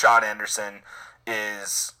stop. Rashad Anderson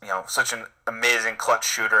is such an amazing clutch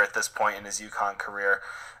shooter at this point in his UConn career.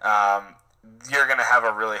 You're going to have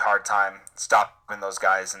a really hard time stopping those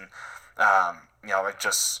guys, and it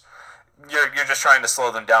just. you're just trying to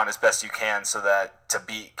slow them down as best you can so that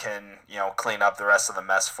Thabeet can, clean up the rest of the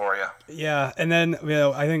mess for you. Yeah, and then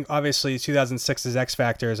I think obviously 2006's X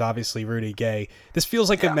Factor is obviously Rudy Gay. This feels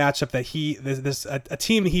like a matchup that a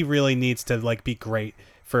team he really needs to like be great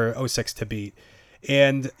for 06 to beat.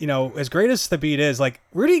 And as great as Thabeet is, like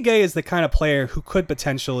Rudy Gay is the kind of player who could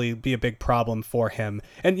potentially be a big problem for him.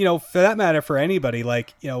 And for that matter, for anybody,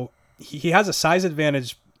 like he has a size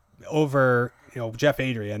advantage over Jeff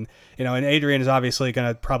Adrian, and Adrian is obviously going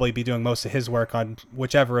to probably be doing most of his work on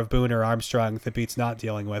whichever of Boone or Armstrong Thabeet's not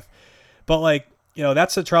dealing with. But like,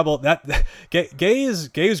 that's the trouble. That Gay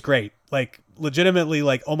is great, like legitimately,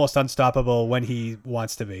 like almost unstoppable when he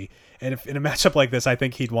wants to be. And if in a matchup like this, I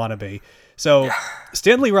think he'd want to be. So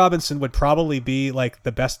Stanley Robinson would probably be like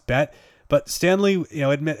the best bet. But Stanley,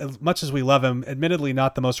 as much as we love him, admittedly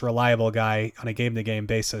not the most reliable guy on a game-to-game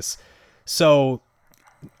basis. So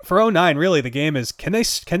for 09, really, the game is, can they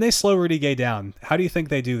slow Rudy Gay down? How do you think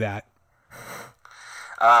they do that?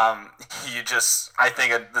 I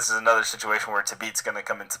think this is another situation where Thabeet's going to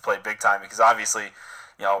come into play big time because obviously,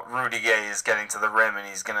 Rudy Gay is getting to the rim and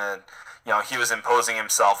he's going to, he was imposing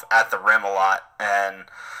himself at the rim a lot, and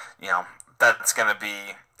that's going to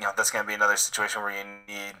be another situation where you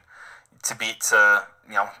need Thabeet to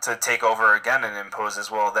take over again and impose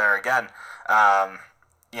his will there again.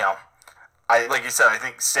 Like you said, I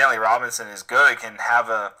think Stanley Robinson is good. Can have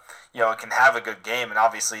a good game, and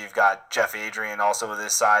obviously you've got Jeff Adrian also with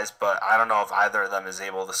his size, but I don't know if either of them is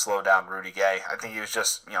able to slow down Rudy Gay. I think he was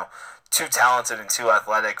just too talented and too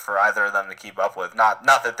athletic for either of them to keep up with. Not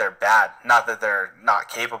that they're bad, not that they're not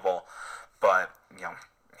capable, but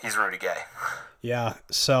he's Rudy Gay. Yeah,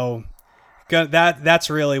 so that's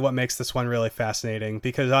really what makes this one really fascinating,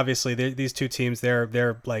 because obviously these two teams,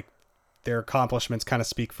 they're like, their accomplishments kind of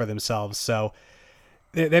speak for themselves. So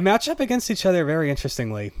they match up against each other very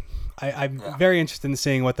interestingly. I'm very interested in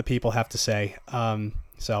seeing what the people have to say. And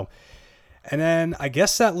then I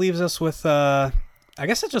guess that leaves us with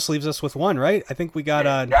it just leaves us with one, right? I think we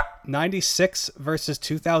got 96 versus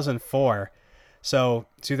 2004. So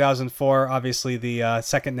 2004, obviously the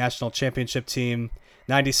second national championship team.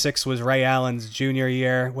 96 was Ray Allen's junior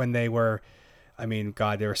year when they were,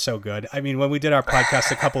 they were so good. When we did our podcast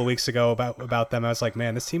a couple of weeks ago about them, I was like,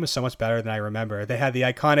 man, this team is so much better than I remember. They had the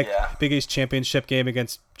iconic Big East championship game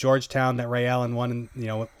against Georgetown that Ray Allen won,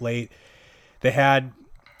 late. They had,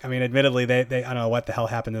 admittedly, they I don't know what the hell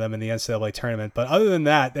happened to them in the NCAA tournament, but other than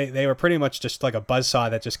that, they were pretty much just like a buzzsaw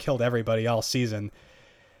that just killed everybody all season.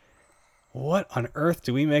 What on earth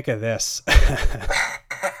do we make of this?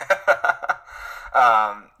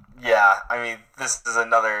 This is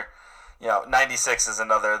another, 96 is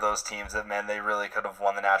another of those teams that, man, they really could have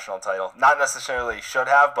won the national title. Not necessarily should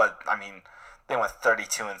have, but, they went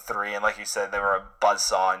 32-3, and like you said, they were a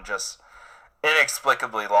buzzsaw and just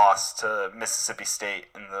inexplicably lost to Mississippi State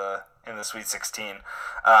in the Sweet 16.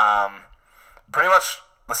 Pretty much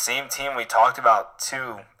the same team we talked about,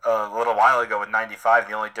 too, a little while ago with 95.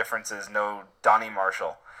 The only difference is no Donnie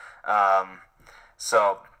Marshall.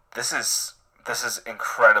 So this is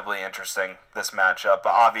incredibly interesting, this matchup.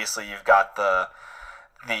 But obviously you've got the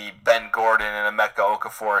Ben Gordon and Emeka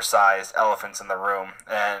Okafor sized elephants in the room,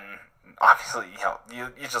 and obviously you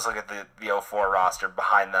just look at the 04 roster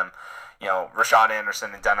behind them. Rashad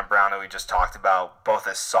Anderson and Denham Brown, who we just talked about, both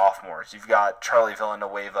as sophomores. You've got Charlie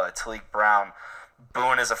Villanueva, Talik Brown,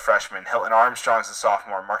 Boone is a freshman, Hilton Armstrong's a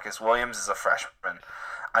sophomore, Marcus Williams is a freshman.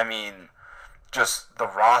 Just the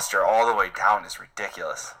roster all the way down is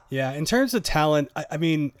ridiculous. Yeah, in terms of talent,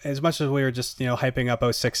 as much as we were just, hyping up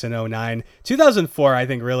 06 and 09, 2004, I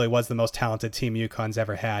think, really was the most talented team UConn's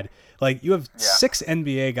ever had. Like, you have 6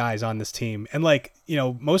 NBA guys on this team, and,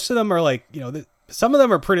 most of them are, some of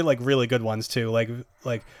them are pretty, really good ones, too. Like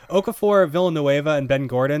Okafor, Villanueva, and Ben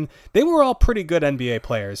Gordon, they were all pretty good NBA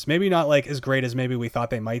players. Maybe not, as great as maybe we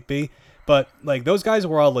thought they might be, but, those guys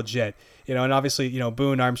were all legit. And obviously,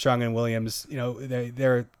 Boone, Armstrong, and Williams,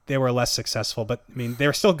 they were less successful, but they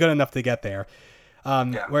were still good enough to get there.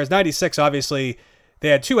 Whereas 96, obviously, they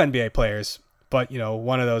had 2 NBA players, but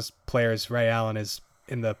one of those players, Ray Allen, is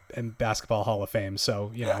in Basketball Hall of Fame,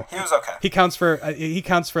 so he was okay. He counts for I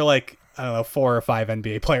don't know, 4 or 5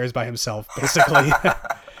 NBA players by himself, basically.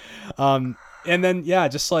 And then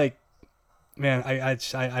man,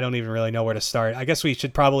 I don't even really know where to start. I guess we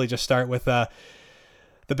should probably just start with the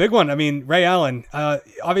big one. Ray Allen.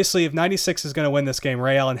 Obviously, if 96 is going to win this game,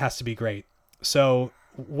 Ray Allen has to be great. So,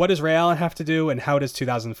 what does Ray Allen have to do, and how does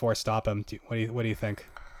 2004 stop him? What do you think?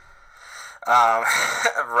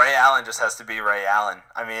 Ray Allen just has to be Ray Allen.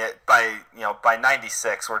 By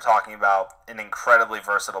 96, we're talking about an incredibly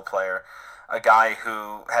versatile player. a guy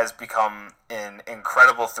who has become an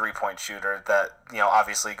incredible three-point shooter that,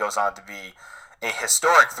 obviously goes on to be a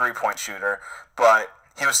historic three-point shooter, but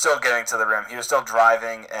he was still getting to the rim. He was still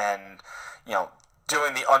driving and,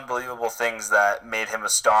 doing the unbelievable things that made him a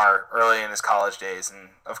star early in his college days. And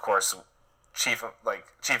of course, chief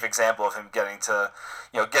example of him getting into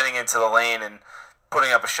the lane and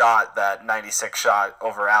putting up a shot, that 96 shot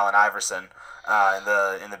over Allen Iverson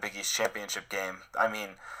in the Big East championship game. I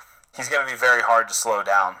mean, he's going to be very hard to slow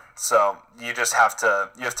down. So you just have to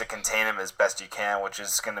contain him as best you can, which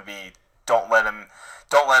is going to be don't let him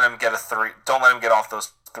get a three. Don't let him get off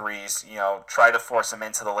those threes. Try to force him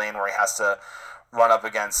into the lane where he has to run up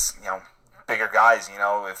against bigger guys.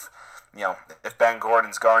 If Ben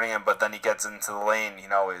Gordon's guarding him, but then he gets into the lane,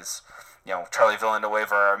 is Charlie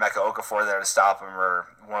Villanueva or Emeka Okafor there to stop him, or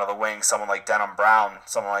one of the wings, someone like Denham Brown,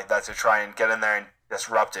 someone like that, to try and get in there and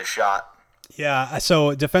disrupt his shot. Yeah,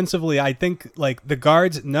 so defensively, I think like the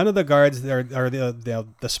guards, none of the guards are the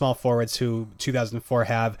small forwards who 2004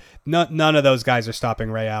 have. None of those guys are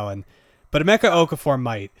stopping Ray Allen, but Emeka Okafor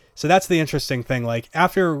might. So that's the interesting thing. Like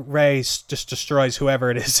after Ray just destroys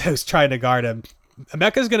whoever it is who's trying to guard him,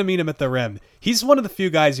 Emeka's going to meet him at the rim. He's one of the few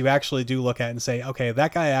guys you actually do look at and say, okay,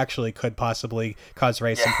 that guy actually could possibly cause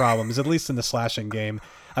Ray some problems, at least in the slashing game.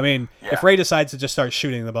 I mean, if Ray decides to just start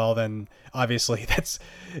shooting the ball, then obviously that's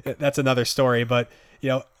another story. But,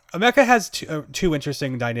 Emeka has two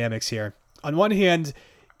interesting dynamics here. On one hand,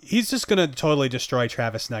 he's just going to totally destroy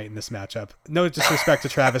Travis Knight in this matchup. No disrespect to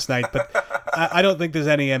Travis Knight, but I don't think there's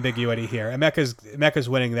any ambiguity here. Emeka's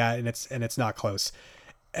winning that, and it's not close.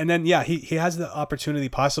 And then, he has the opportunity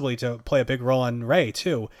possibly to play a big role on Ray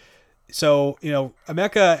too. So,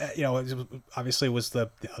 Emeka, obviously was the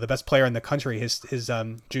best player in the country his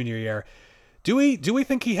junior year. Do we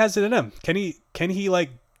think he has it in him? Can he like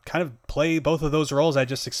kind of play both of those roles I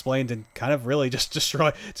just explained and kind of really just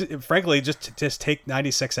destroy, frankly, just take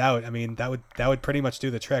 96 out? I mean, that would pretty much do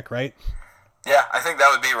the trick, right? Yeah, I think that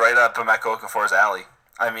would be right up Emeka Okafor's alley.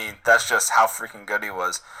 I mean, that's just how freaking good he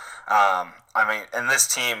was. And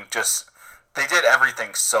this team they did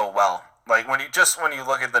everything so well. Like when you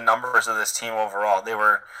look at the numbers of this team overall, they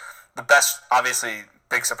were the best. Obviously,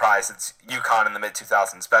 big surprise. It's UConn in the mid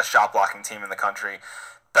 2000s, best shot blocking team in the country,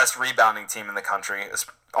 best rebounding team in the country.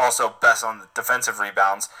 Also best on the defensive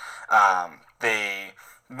rebounds. They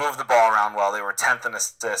moved the ball around well. They were 10th in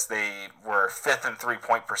assists. They were 5th in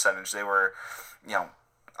 3-point percentage. They were,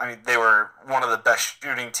 they were one of the best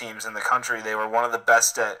shooting teams in the country. They were one of the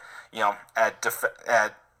best at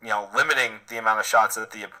limiting the amount of shots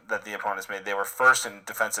that the opponents made. They were first in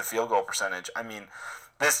defensive field goal percentage. I mean,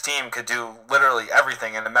 this team could do literally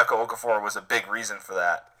everything, and Emeka Okafor was a big reason for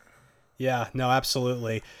that. Yeah, no,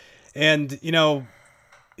 absolutely. And,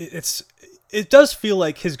 it does feel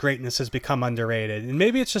like his greatness has become underrated. And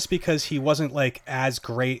maybe it's just because he wasn't like as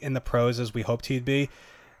great in the pros as we hoped he'd be.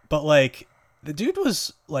 But like the dude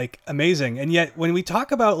was like amazing. And yet when we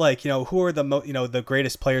talk about like, who are the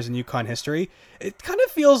greatest players in UConn history, it kind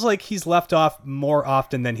of feels like he's left off more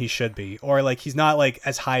often than he should be, or like he's not like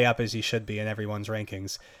as high up as he should be in everyone's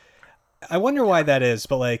rankings. I wonder why that is,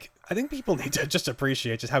 but like I think people need to just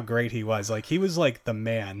appreciate just how great he was. Like he was like the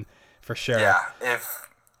man for sure. Yeah,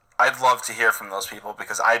 I'd love to hear from those people,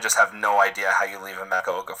 because I just have no idea how you leave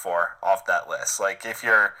Emeka Okafor off that list. Like if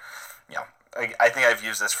you're, I think I've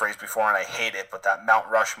used this phrase before and I hate it, but that Mount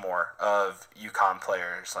Rushmore of UConn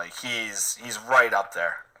players, like he's right up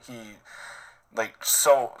there. He like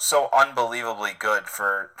so unbelievably good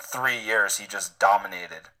for 3 years. He just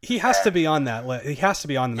dominated. He has to be on that list. He has to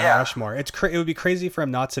be on the Mount Rushmore. It would be crazy for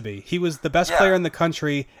him not to be. He was the best player in the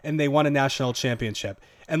country, and they won a national championship.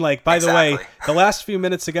 And like, by the way, the last few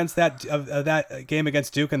minutes against that game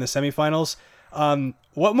against Duke in the semifinals,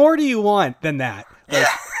 what more do you want than that? Like,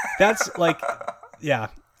 that's like, yeah.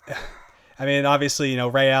 I mean, obviously,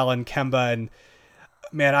 Ray Allen, Kemba, and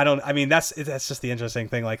man, that's just the interesting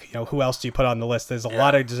thing. Like, who else do you put on the list? There's a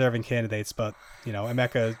lot of deserving candidates, but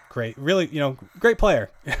Emeka, great, really, great player,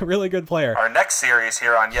 really good player. Our next series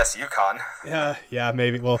here on Yes UConn. Yeah,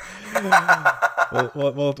 maybe we'll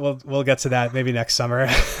get to that maybe next summer.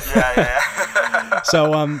 Yeah.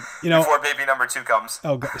 So, before baby number 2 comes.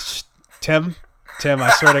 Oh, gosh. Tim,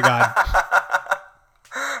 I swear to God.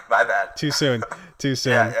 My bad. Too soon.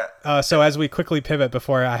 Yeah. So as we quickly pivot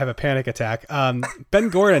before I have a panic attack, Ben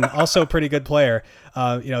Gordon, also a pretty good player.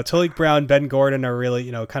 Talik Brown, Ben Gordon are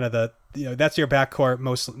really, kind of the, that's your backcourt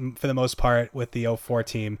for the most part with the 04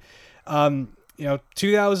 team.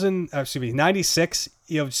 96,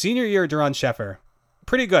 senior year, Duron Sheffer,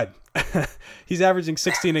 pretty good. He's averaging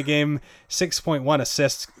 16 a game, 6.1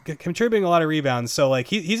 assists, contributing a lot of rebounds. So like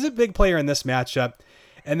he's a big player in this matchup.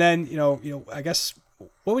 And then I guess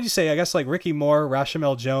what would you say? I guess like Ricky Moore,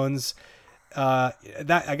 Rashamel Jones,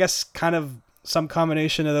 that I guess kind of some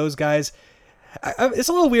combination of those guys. It's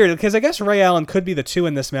a little weird because I guess Ray Allen could be the 2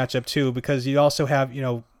 in this matchup too, because you also have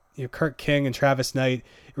Kirk King and Travis Knight,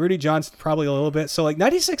 Rudy Johnson probably a little bit. So like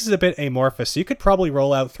 96 is a bit amorphous. So you could probably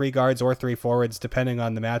roll out 3 guards or 3 forwards depending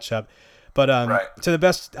on the matchup. But right. to the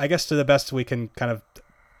best we can kind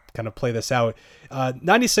of play this out.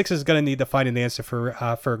 96 is going to need to find an answer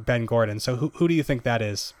for Ben Gordon. So who do you think that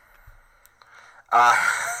is? I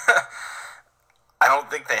don't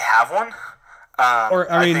think they have one.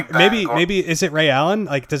 Maybe is it Ray Allen?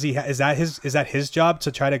 Like, does he? Is that his job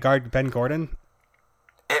to try to guard Ben Gordon?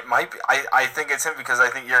 It might be. I think it's him because I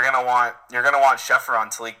think you're gonna want Sheffer on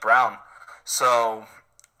Talik Brown. So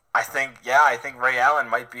I think Ray Allen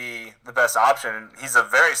might be the best option. He's a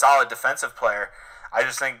very solid defensive player. I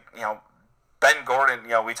just think Ben Gordon.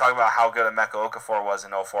 We talk about how good Emeka Okafor was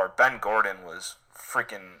in 2004. Ben Gordon was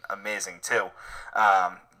freaking amazing too.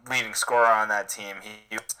 Leading scorer on that team.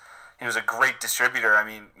 He was a great distributor. I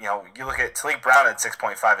mean, you look at Talik Brown at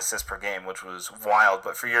 6.5 assists per game, which was wild.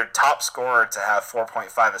 But for your top scorer to have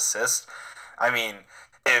 4.5 assists, I mean,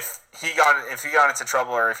 if he got into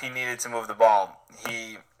trouble or if he needed to move the ball,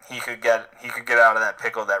 he could get out of that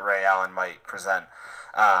pickle that Ray Allen might present.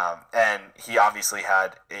 And he obviously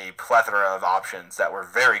had a plethora of options that were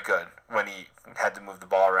very good when he had to move the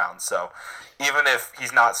ball around. So even if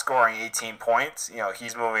he's not scoring 18 points,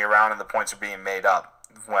 he's moving around and the points are being made up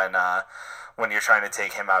when you're trying to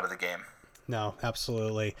take him out of the game. No,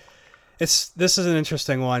 absolutely. This is an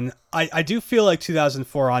interesting one. I do feel like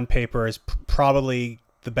 2004 on paper is probably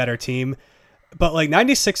the better team, but like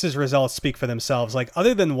 96's results speak for themselves. Like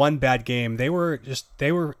other than one bad game, they were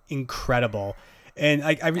incredible. And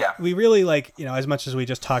we really as much as we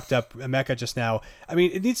just talked up Emeka just now, I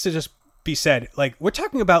mean, it needs to just be said, like we're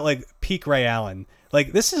talking about like peak Ray Allen.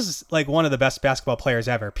 Like this is like one of the best basketball players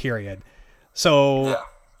ever, period. So,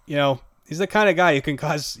 he's the kind of guy who can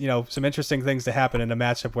cause, some interesting things to happen in a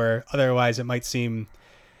matchup where otherwise it might seem,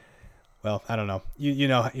 well, I don't know. You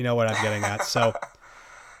know what I'm getting at. So,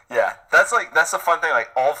 yeah, that's the fun thing. Like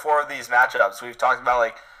all 4 of these matchups we've talked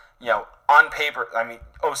about, on paper, I mean,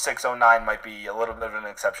 06, 09 might be a little bit of an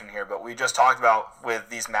exception here, but we just talked about with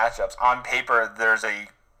these matchups on paper, there's a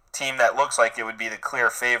team that looks like it would be the clear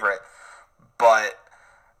favorite, but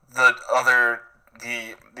the other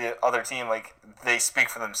team, like, they speak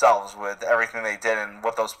for themselves with everything they did and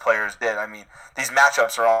what those players did. I mean, these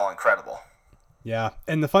matchups are all incredible. Yeah,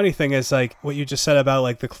 and the funny thing is, like, what you just said about,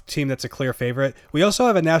 like, the team that's a clear favorite, we also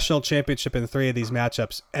have a national championship in 3 of these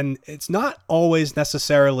matchups, and it's not always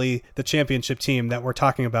necessarily the championship team that we're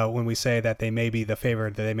talking about when we say that they may be the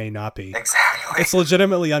favorite, that they may not be. Exactly. It's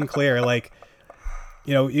legitimately unclear, like...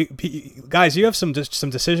 guys, you have some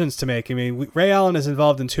decisions to make. I mean, Ray Allen is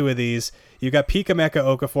involved in 2 of these. You got peak Emeka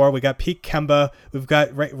Okafor, we got peak Kemba, we've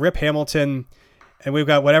got Rip Hamilton, and we've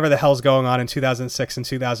got whatever the hell's going on in 2006 and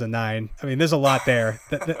 2009. I mean, there's a lot there.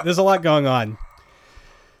 There's a lot going on.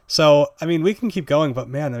 So, I mean, we can keep going, but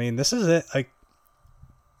man, I mean, this is it. Like,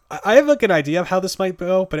 I have like an idea of how this might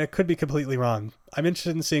go, but it could be completely wrong. I'm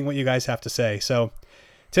interested in seeing what you guys have to say. So,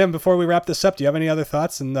 Tim, before we wrap this up, do you have any other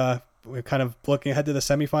thoughts? And we're kind of looking ahead to the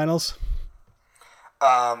semifinals.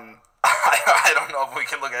 I don't know if we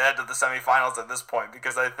can look ahead to the semifinals at this point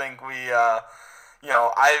because I think we,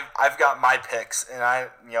 I've got my picks and I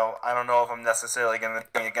don't know if I'm necessarily going to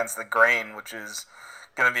be against the grain, which is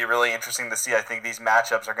going to be really interesting to see. I think these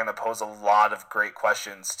matchups are going to pose a lot of great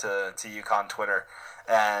questions to UConn Twitter,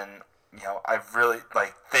 and I really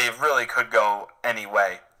they really could go any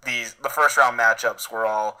way. The first round matchups were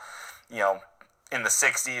all in the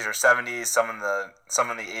 60s or 70s, some in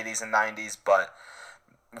the 80s and 90s, but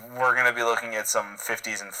we're going to be looking at some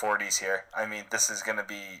 50s and 40s here. I mean, this is going to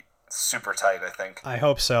be super tight, I think. I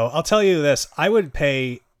hope so. I'll tell you this. I would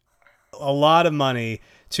pay a lot of money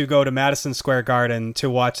to go to Madison Square Garden to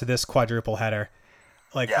watch this quadruple header.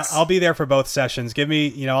 Like, yes. I'll be there for both sessions. Give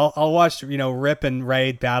me, I'll watch, Rip and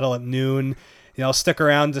Ray battle at noon. I'll stick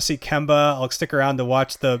around to see Kemba. I'll stick around to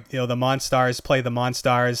watch the Monstars play the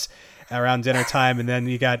Monstars around dinner time, and then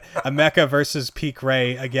you got Emeka versus Peak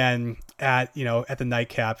Ray again at the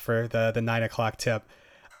nightcap for the 9 o'clock tip.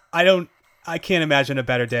 I can't imagine a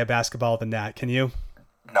better day of basketball than that. Can you?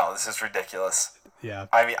 No, this is ridiculous. Yeah.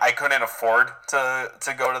 I mean, I couldn't afford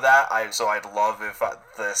to go to that. So I'd love if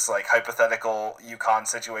this hypothetical UConn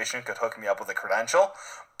situation could hook me up with a credential,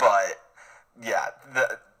 but yeah,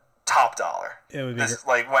 the top dollar. It would be this,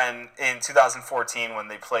 like when in 2014 when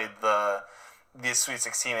they played the Sweet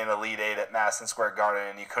 16 and Elite 8 at Madison Square Garden,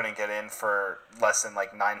 and you couldn't get in for less than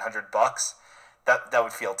like $900. That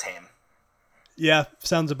would feel tame. Yeah,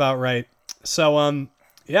 sounds about right. So,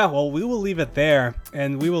 yeah, well, we will leave it there,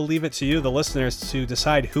 and we will leave it to you, the listeners, to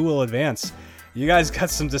decide who will advance. You guys got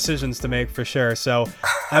some decisions to make for sure. So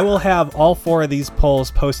I will have all 4 of these polls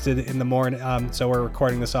posted in the morning. So we're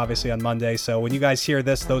recording this obviously on Monday. So when you guys hear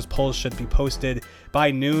this, those polls should be posted by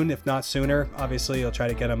noon, if not sooner. Obviously, you'll try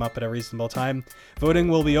to get them up at a reasonable time. Voting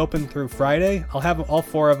will be open through Friday. I'll have all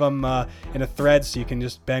 4 of them in a thread, so you can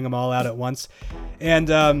just bang them all out at once. And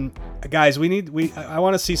guys, I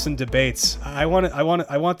want to see some debates. I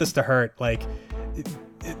want this to hurt. Like,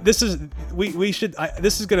 this is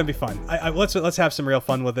this is going to be fun. Let's have some real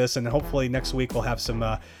fun with this, and hopefully next week we'll have some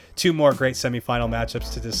 2 more great semifinal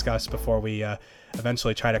matchups to discuss before we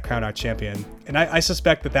eventually try to crown our champion. And I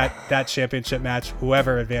suspect that championship match,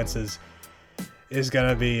 whoever advances, is going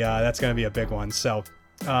to be that's going to be a big one. So,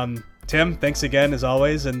 Tim, thanks again as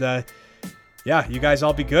always, and yeah, you guys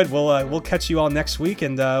all be good. We'll catch you all next week,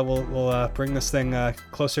 and we'll bring this thing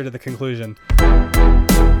closer to the conclusion.